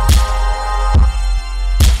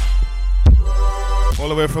 All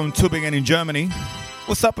the way from Tübingen in Germany.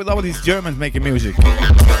 What's up with all these Germans making music?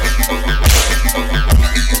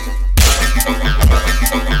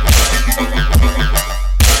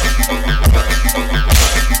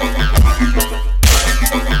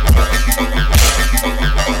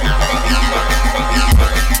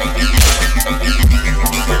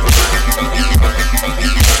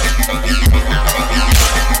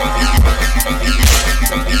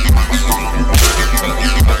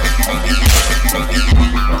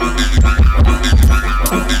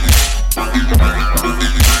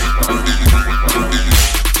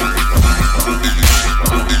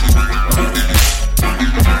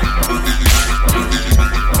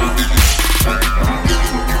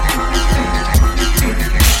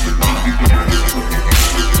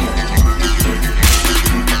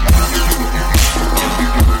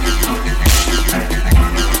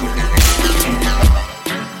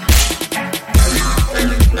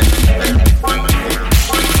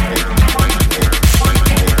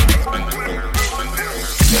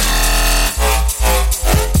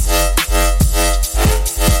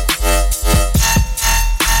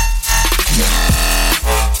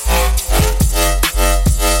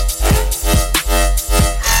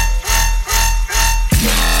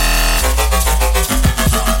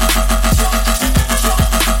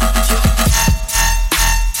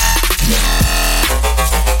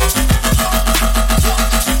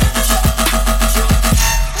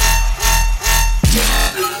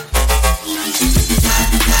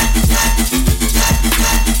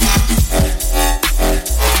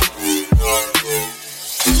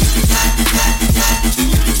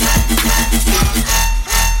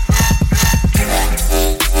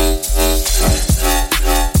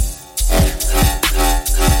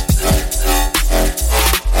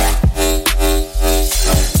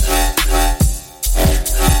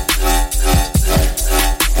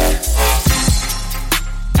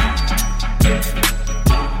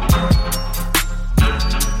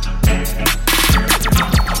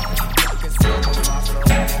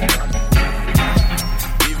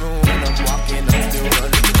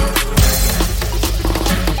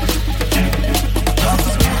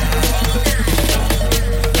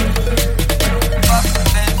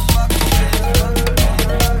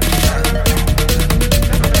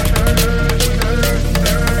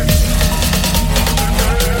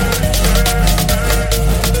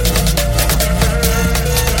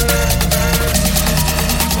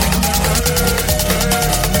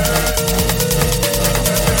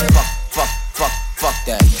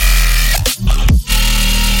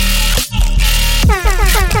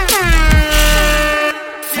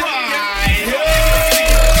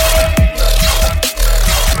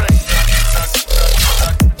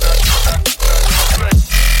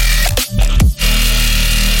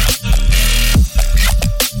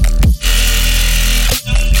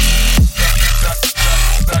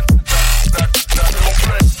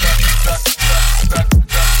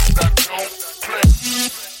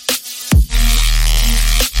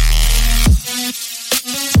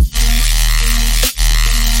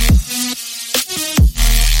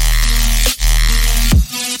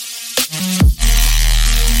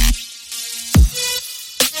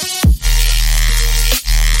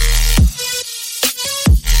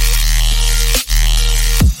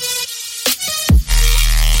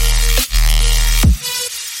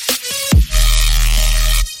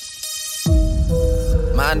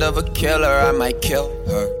 mind of a killer, I might kill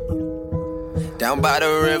her. Down by the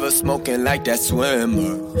river, smoking like that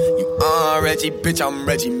swimmer. You Reggie, bitch, I'm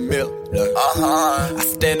Reggie Miller. I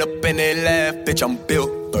stand up and they laugh, bitch, I'm Bill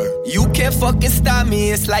Burr. You can't fucking stop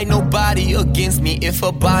me, it's like nobody against me. If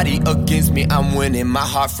a body against me, I'm winning. My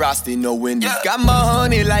heart frosty, no windy. Got my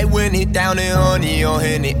honey like Winnie, down in honey on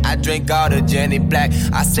Henny. I drink all the Jenny Black.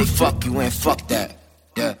 I say fuck you and fuck that.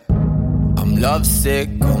 Yeah. I'm lovesick,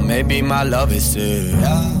 or maybe my love is sick.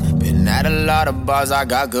 Been at a lot of bars, I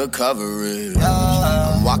got good coverage.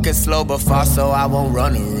 I'm walking slow but fast, so I won't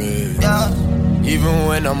run a risk. Even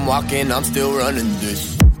when I'm walking, I'm still running this.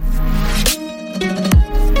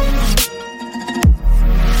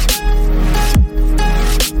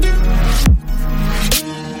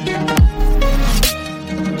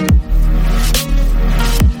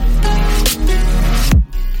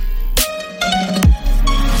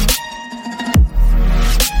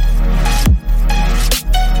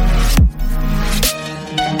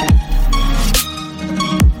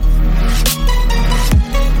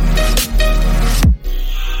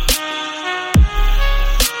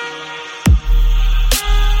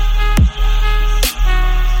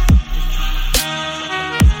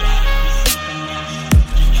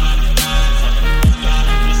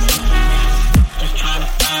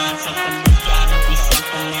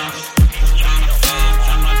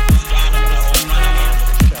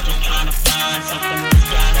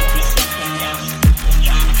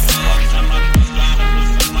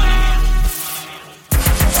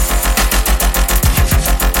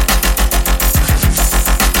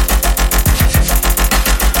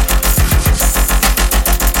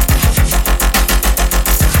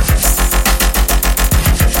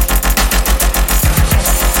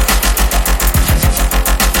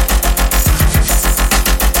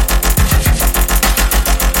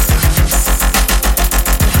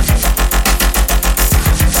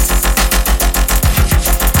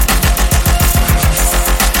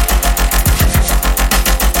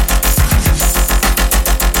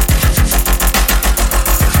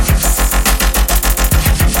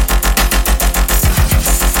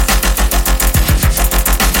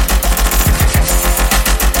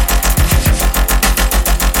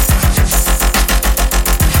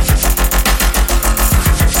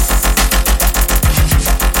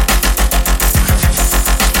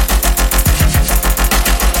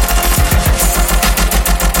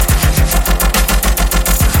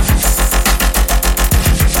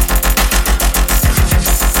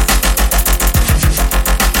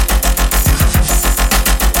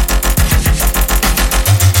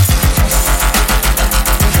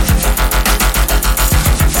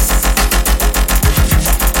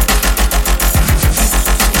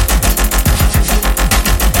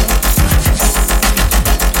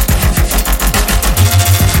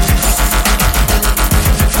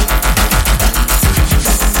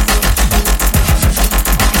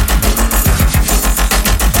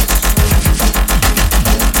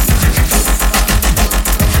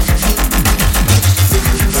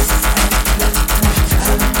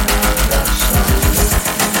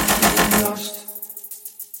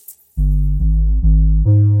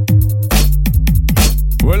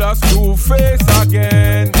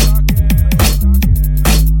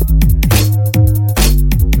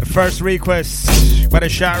 First request by the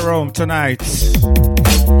chat room tonight.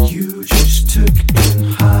 You just took in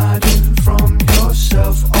hiding from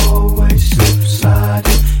yourself, always slip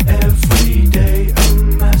sliding. Every day a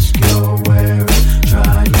mask you're wearing,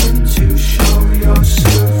 trying to show your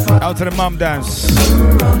survival. Out to the mum dance.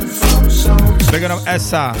 Big up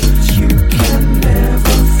Essa.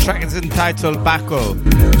 Track is entitled Bacco.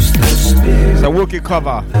 It's a Wookiee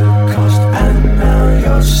cover. And now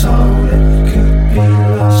your soul could be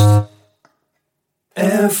lost.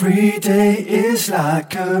 Every day is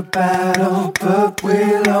like a battle, but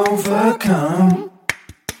we'll overcome.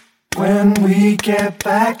 When we get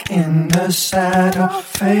back in the saddle,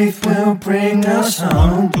 faith will bring us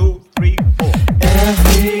home. 1, 2, 3, 4.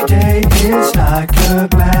 Every day is like a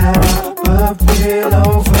battle, but we'll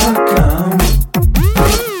overcome.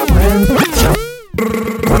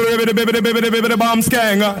 Bomb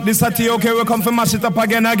Skang. This is TOK. We'll come for mash it up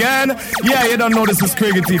again. Yeah, you don't know this is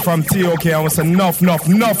Kriggity from TOK. I want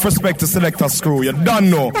enough respect to Selector Screw. You don't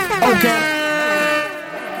know. Okay.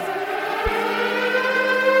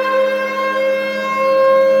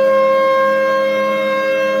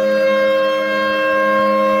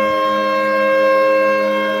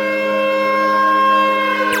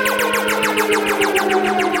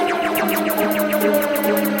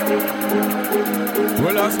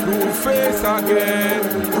 Well, a school face again.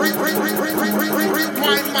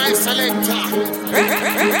 Rewind my selector.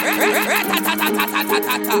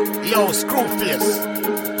 Yo, Screwface.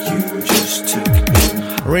 You just took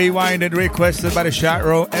Rewinded, requested by the chat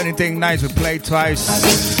row. Anything nice we play twice.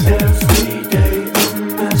 every day a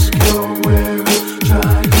mask you're wearing,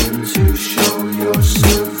 trying to show you're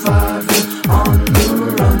surviving on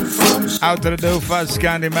the run from Out to the Dofus,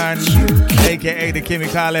 Candyman, aka the Kimmy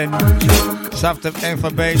Callen, Soft FM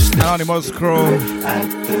for Bass, Anonymous Crew,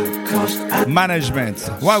 Management.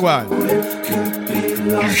 Wagwan.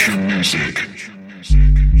 Action music.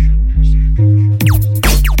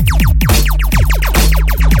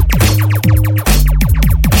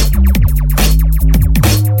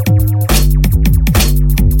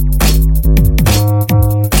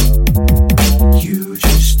 You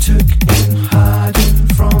just took in hiding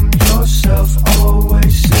from yourself,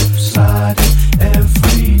 always subsiding.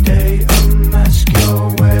 Every day a mask you're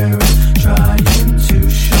wearing, trying to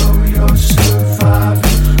show you're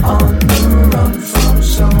surviving on the run from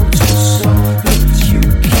soul to soul. But you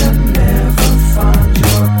can never find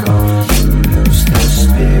your goal. You lose the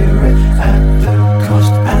spirit at the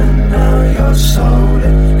cost, and now your soul,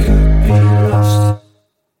 it could be lost.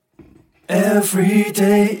 Every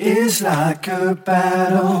day is like a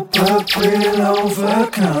battle, but we'll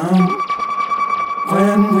overcome.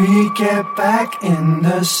 When we get back in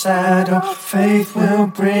the saddle, faith will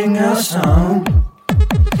bring us home.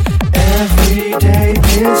 Every day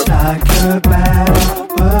is like a battle,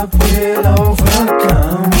 but we'll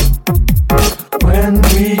overcome. When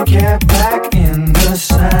we get back in the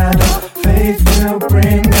saddle, faith will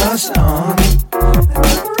bring us on.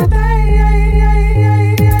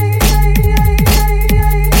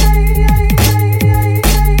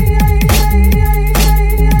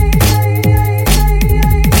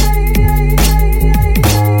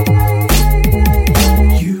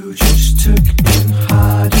 You just took in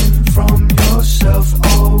hiding from yourself,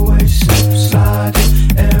 always subsiding.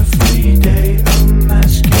 Every day a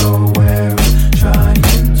mask you're wearing, trying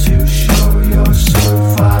to show you're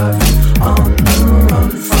surviving on the run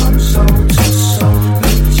from soul to soul.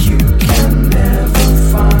 But you can never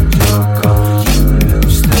find your goal. You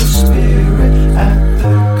lose the spirit at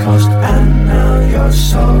the cost, and now your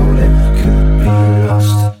soul, it could be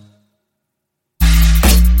lost.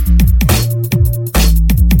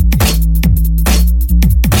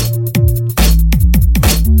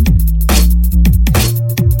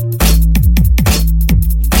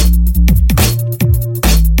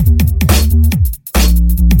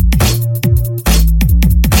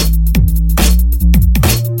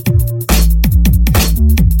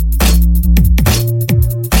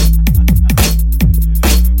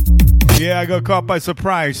 Yeah, I got caught by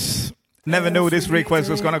surprise. Never knew this request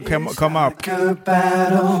was gonna come up. A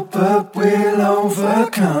battle, but we'll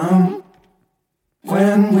overcome.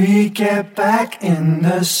 When we get back in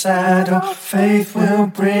the saddle, faith will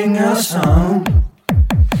bring us home.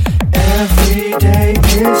 Every day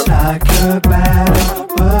is like a battle,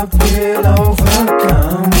 but we'll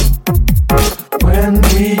overcome. When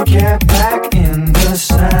we get back in the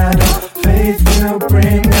saddle, faith will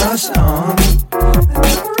bring us on.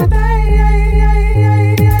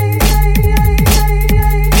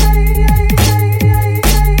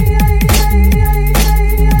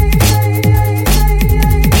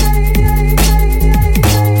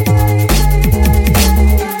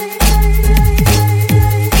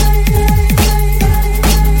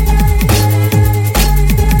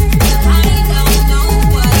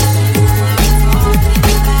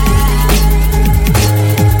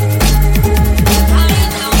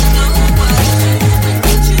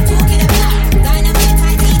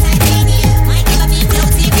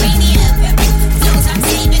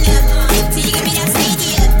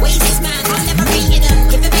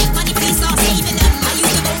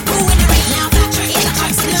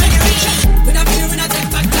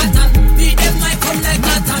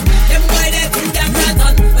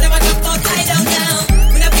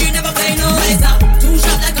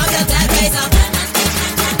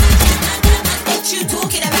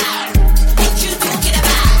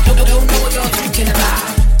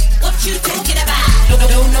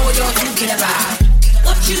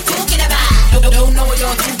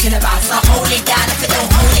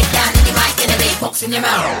 In your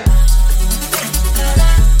mouth.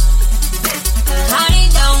 I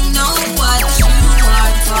don't know what you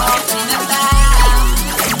are talking about.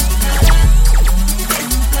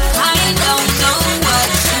 I don't know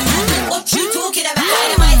what you talking about.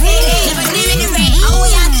 Never knew the rain. Oh,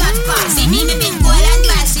 yeah, chat box. See me big boy and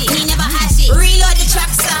bashy. He never has it. Reload the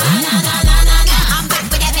track, son. I'm back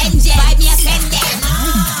with a vengeance. Vibe me a send them.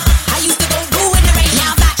 I used to go in the rain.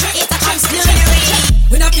 Now back, it's a constant rain.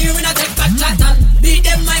 When I feel when I take back chat and beat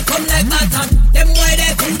them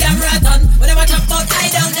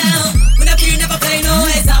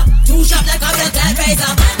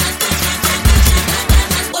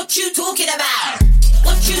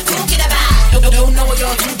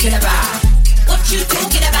you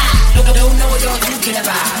talking about? Don't know what you're talking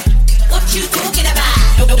about. What you talking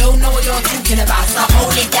about? Don't know what you're talking about. So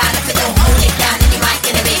hold it down. If you don't hold it down, then you might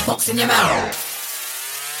get a big box in your mouth.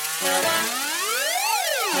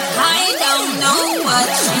 I don't know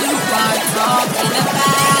what you are talking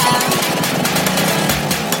about.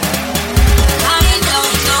 I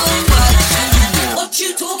don't know what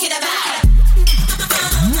you talking about.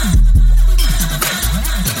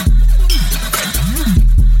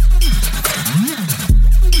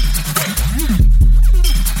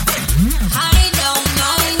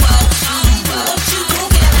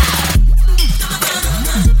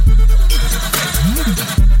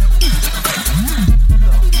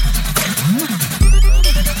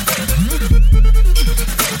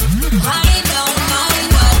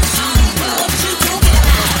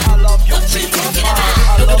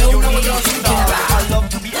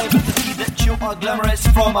 Glamorous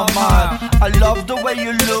from a man. I love the way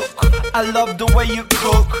you look, I love the way you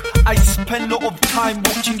cook. I spend a lot of time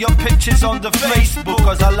watching your pictures on the Facebook,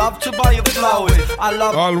 cause I love to buy your flowers. I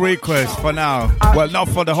love all requests for now. Well, not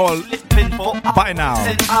for the whole, by now.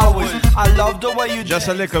 Hours. I love the way you just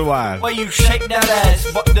a little while. Way you shake that ass,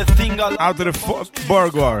 but the thing I out of the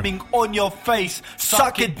burger on your face.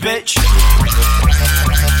 Suck it, bitch.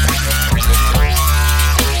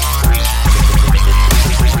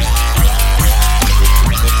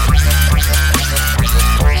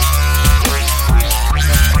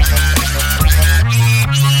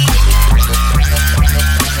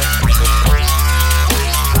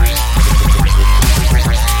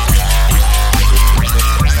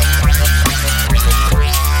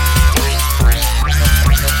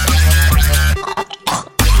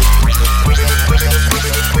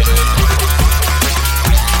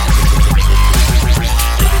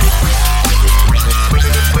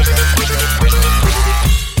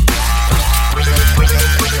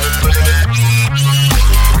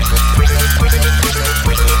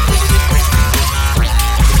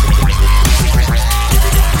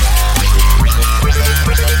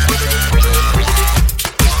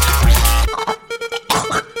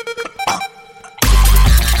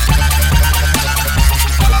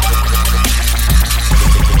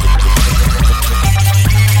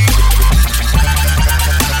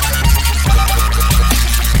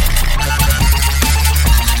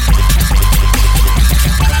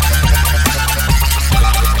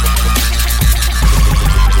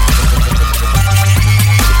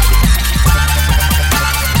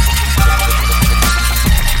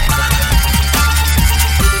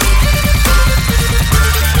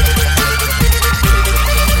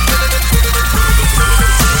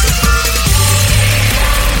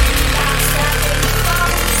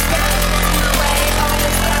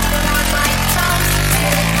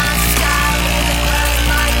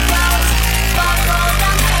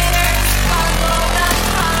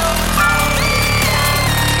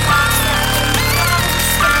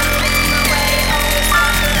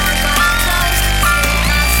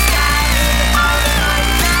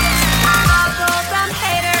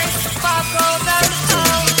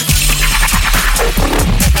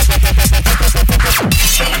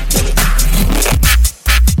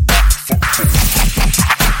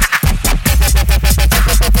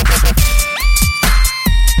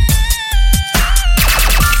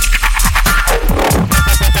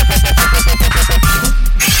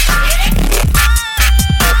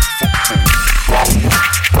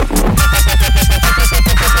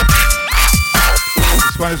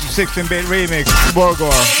 one is a 16-bit remix,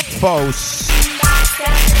 Borgor, Pose.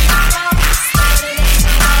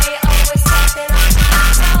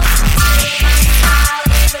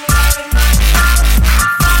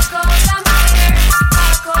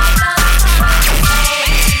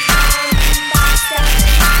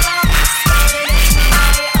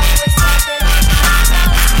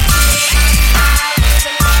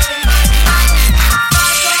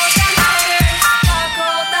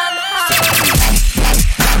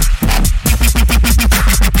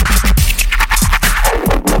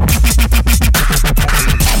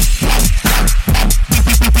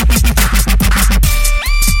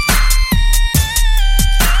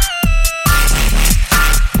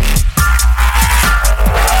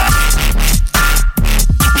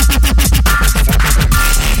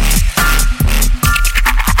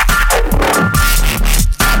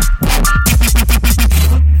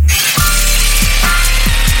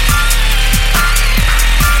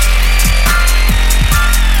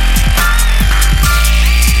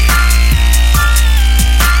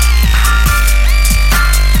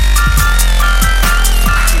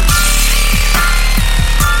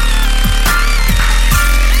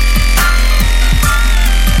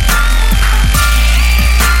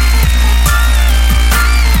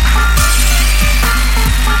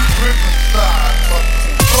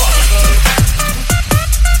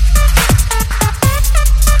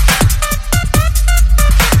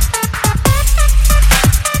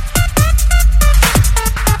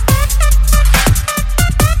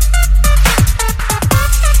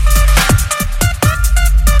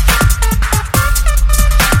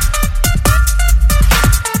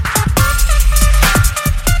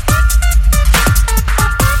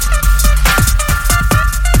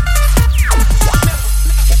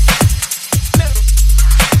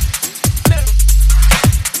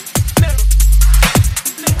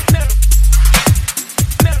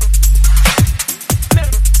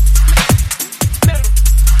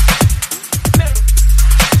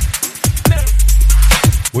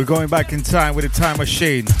 We're going back in time with the time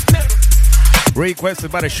machine.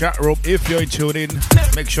 Requested by the chat room. If you're tuning in,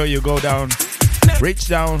 make sure you go down, reach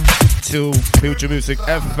down to Future Music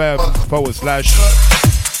FM/chat.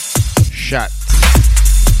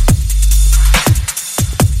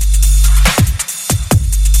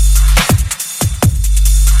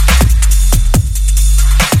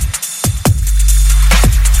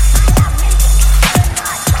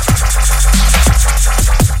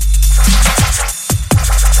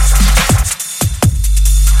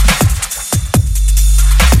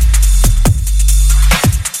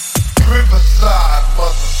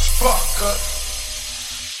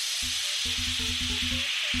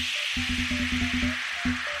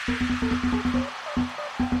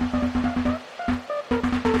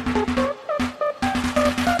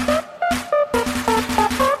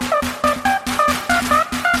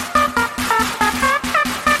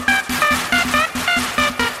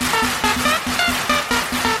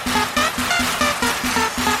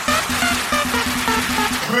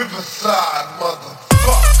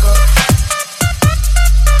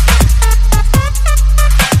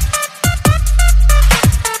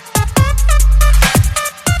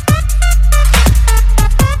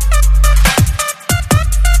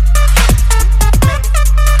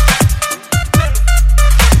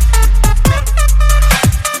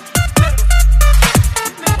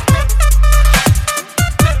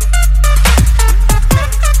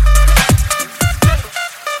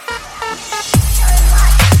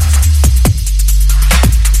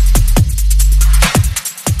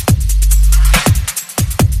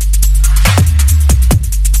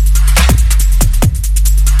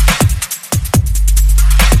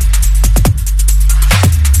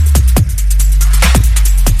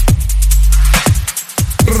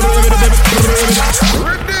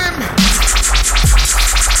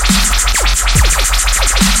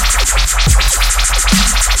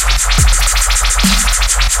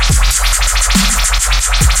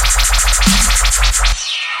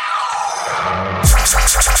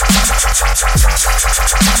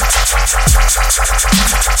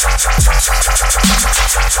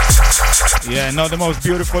 Yeah, not the most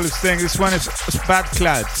beautiful thing. This one is Bad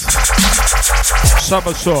Clad.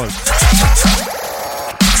 Summer Soul.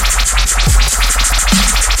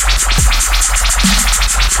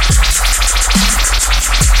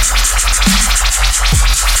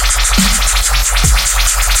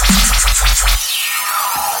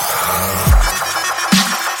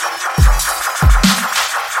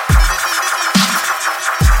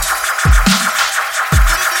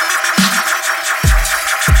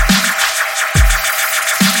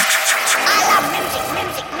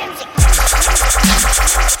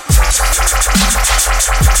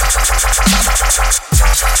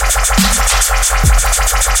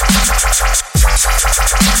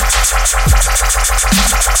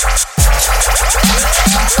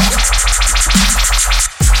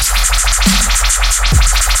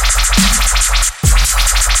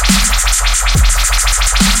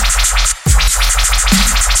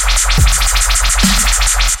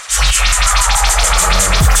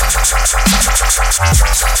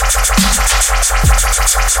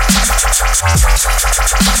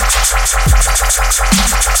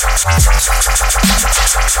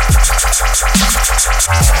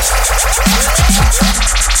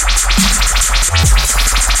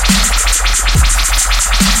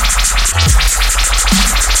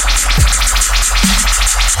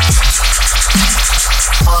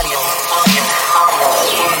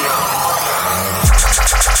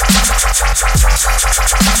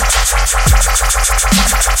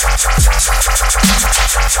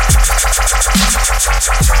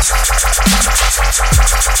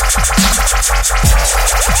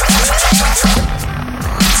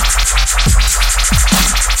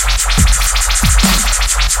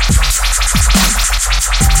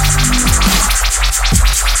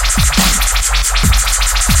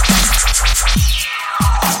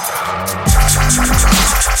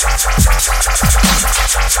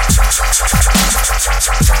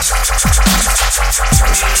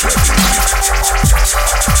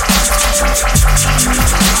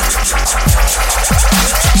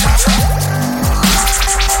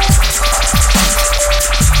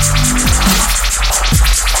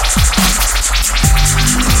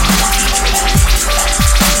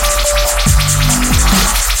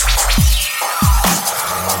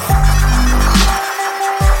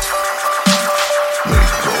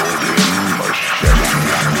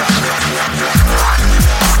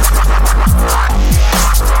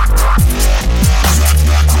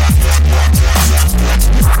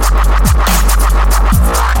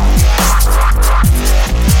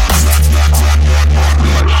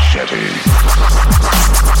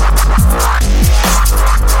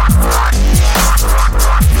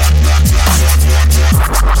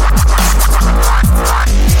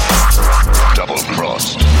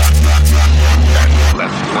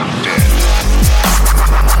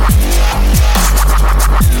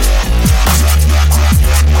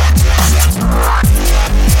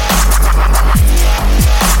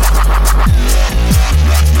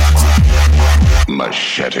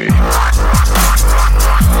 music.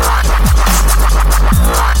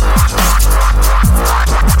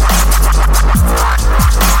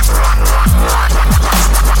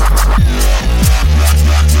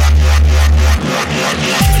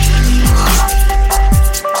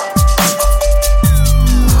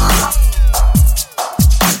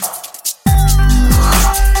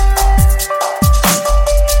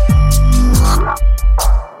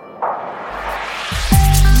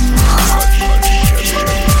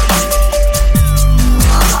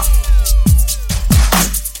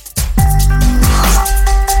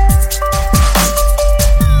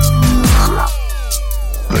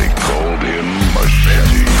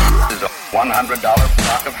 $100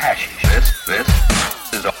 block of hashish. This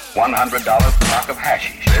is a $100 block of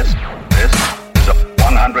hashish. This is a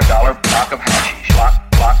 $100 block of hashish. Block,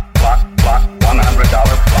 $100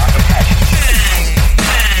 block of hashish.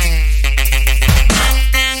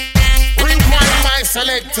 Rewind my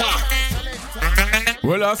selector.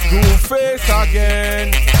 Well, a school face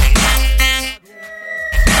again.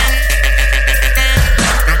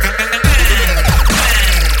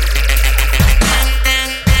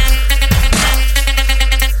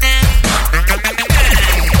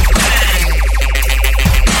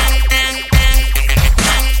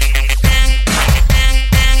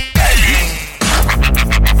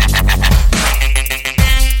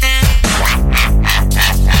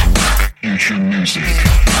 Music.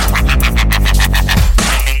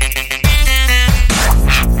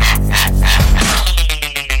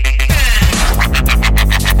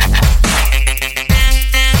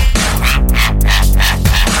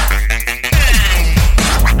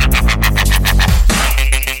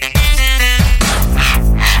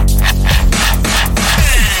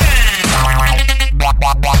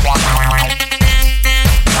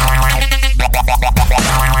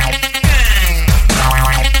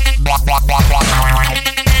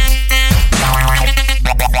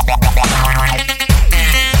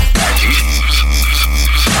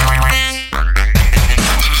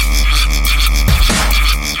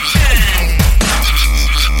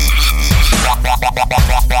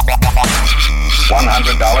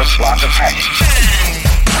 $100 block of hashish.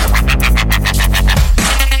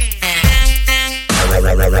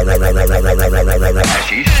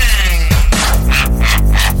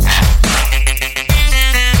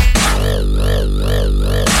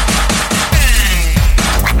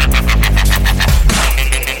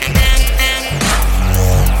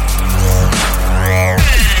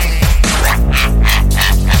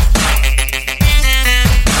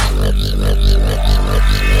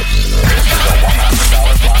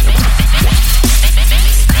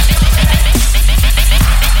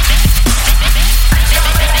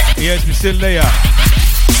 Yes, we still there.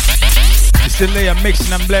 We still there,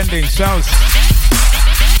 mixing and blending sounds.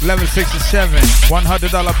 Level 67,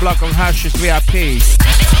 $100 block of hashes VIP.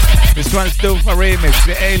 This one's due for remix,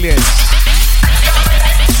 the Aliens.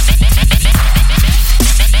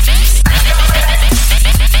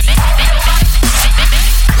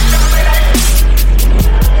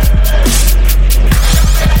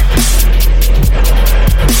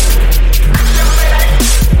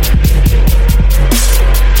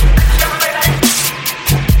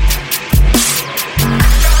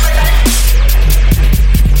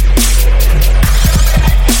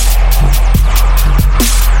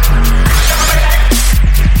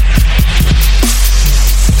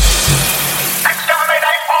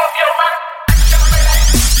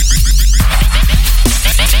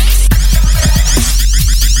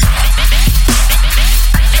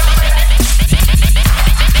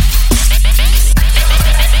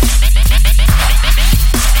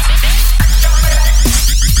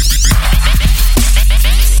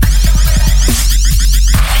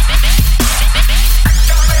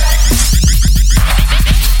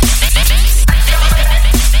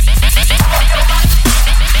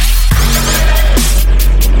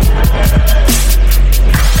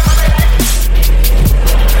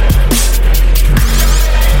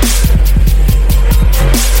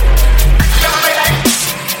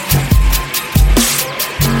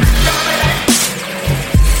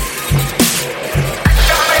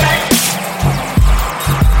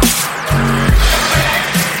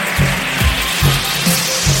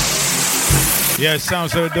 Yeah,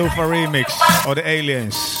 sounds like a do for remix or the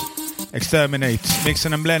Aliens. Exterminate,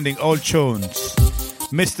 mixing and blending old tunes.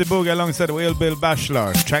 Mr. Boogie alongside Will Bill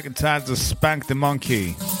Bachelor. Track and title Spank the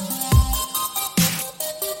Monkey.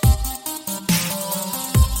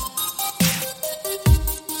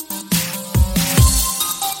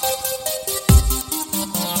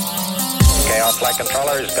 Chaos flight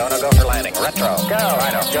controllers, gonna go for landing. Retro, go.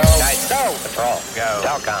 Rhino, go. Guys, go. Patrol, go.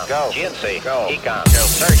 Telcom, go. GNC, go. Ecom, go.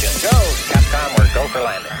 Surgeon, go. Capcom, we're go for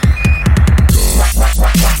landing.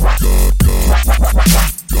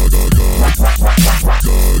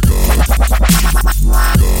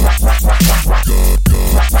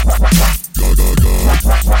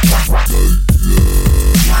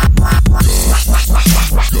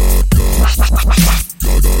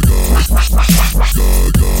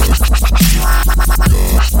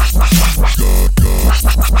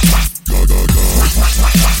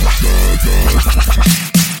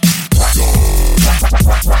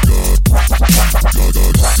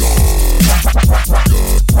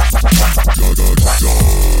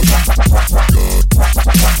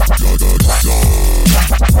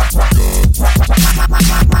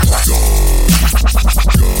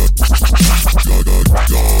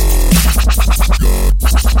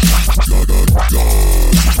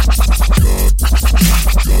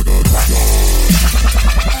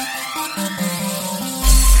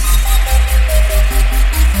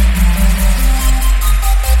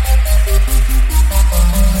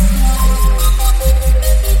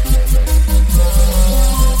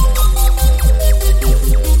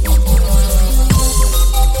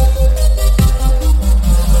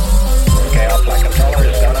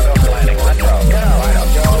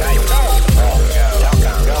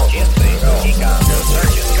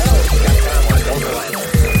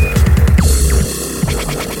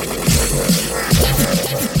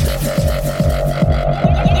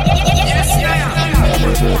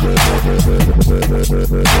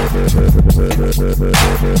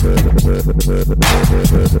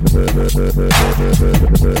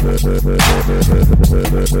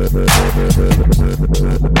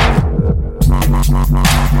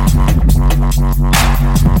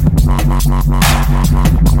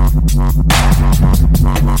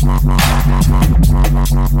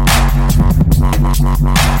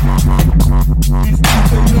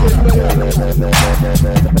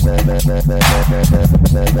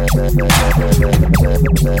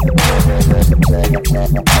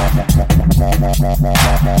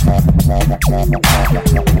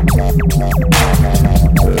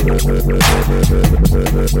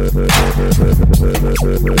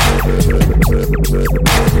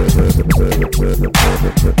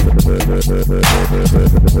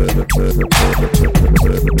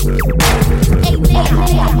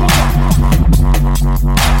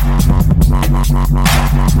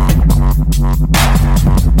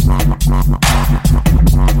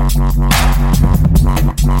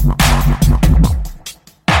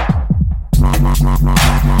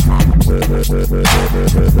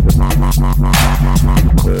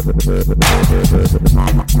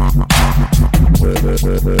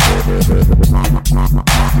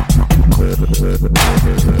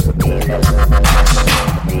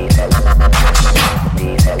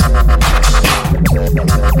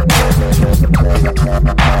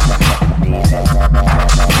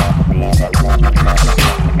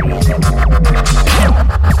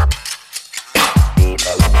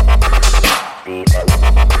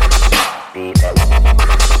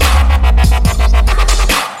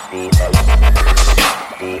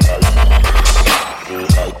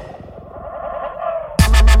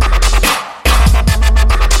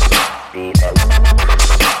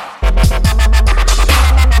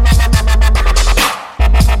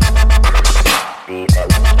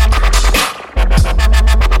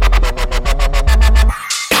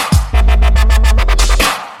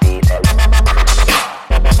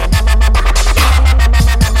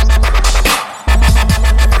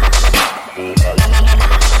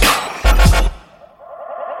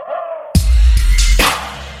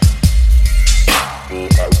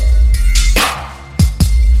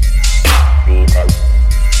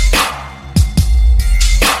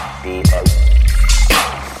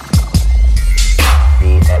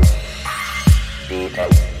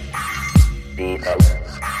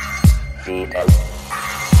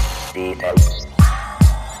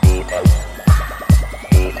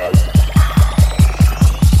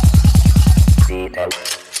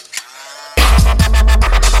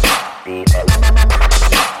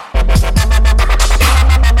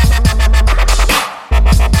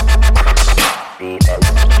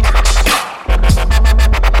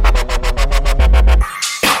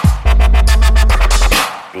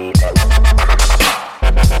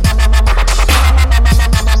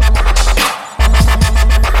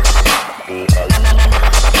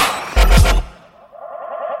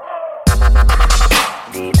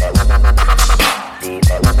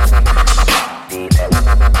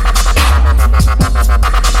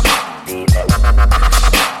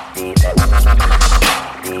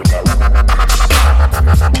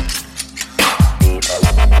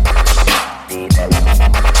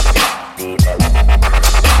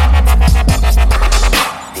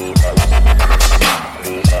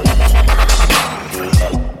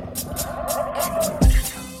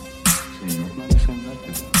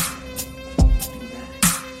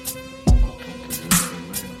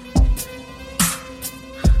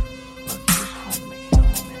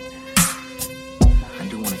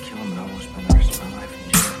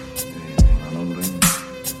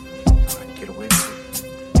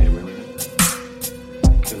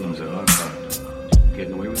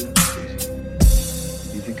 getting away with it? Casey?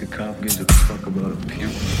 You think a cop gives a fuck about a puke?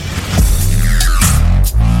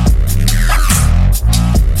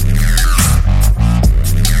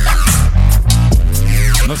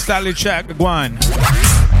 Nostalgia track, go on.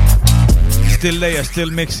 Still layer, still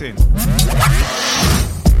mixing.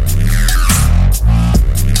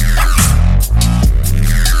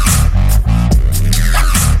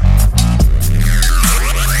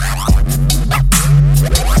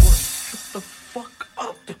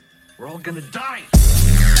 We're all gonna die.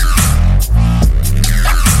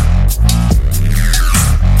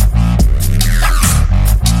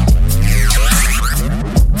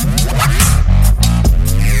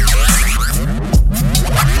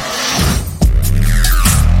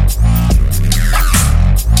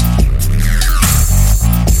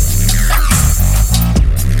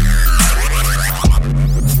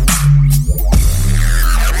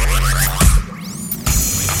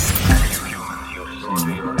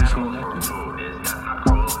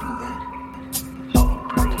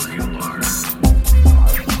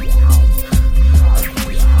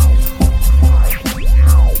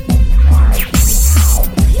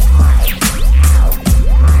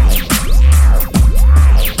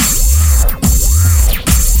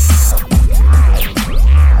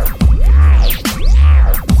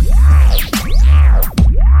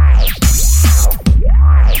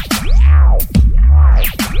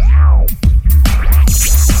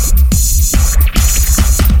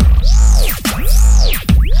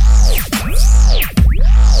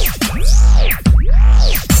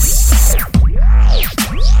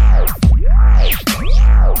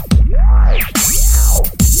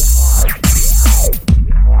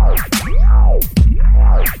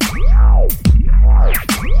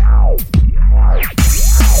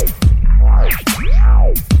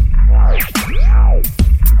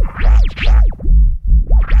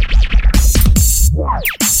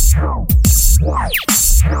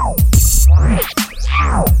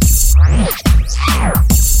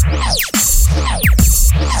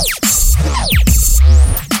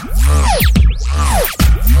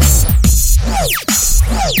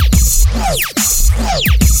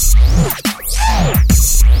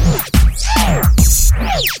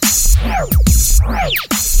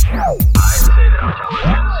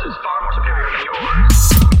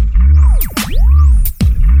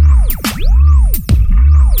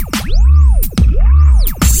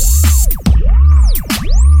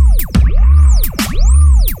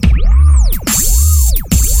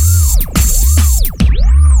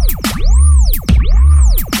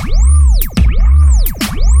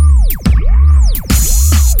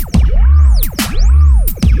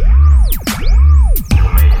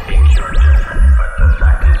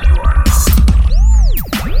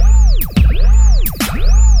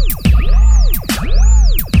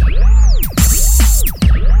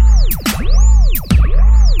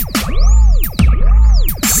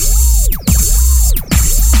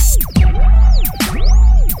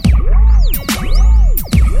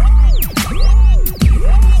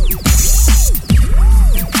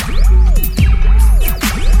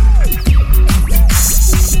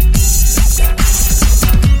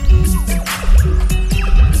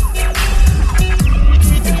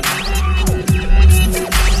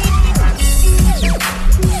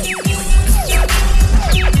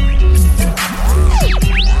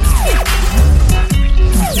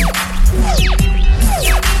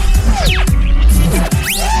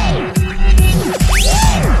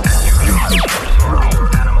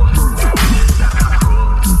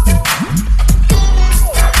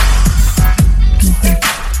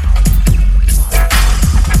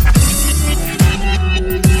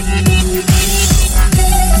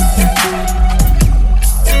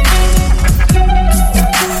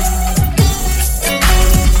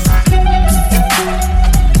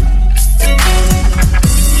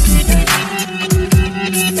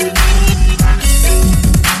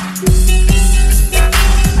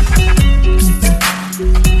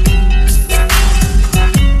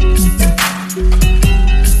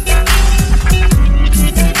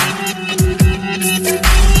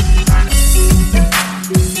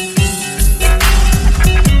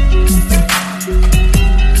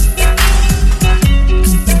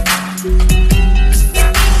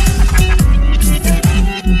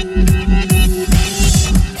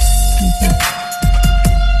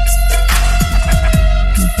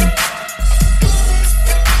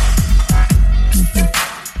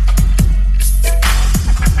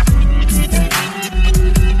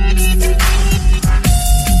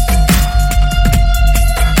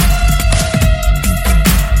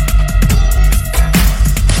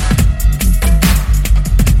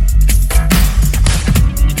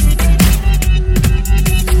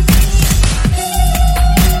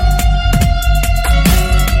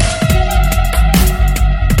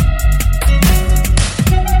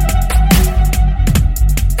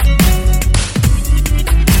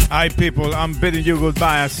 Alright, people, I'm bidding you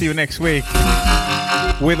goodbye. I'll see you next week.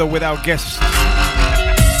 With or without guests.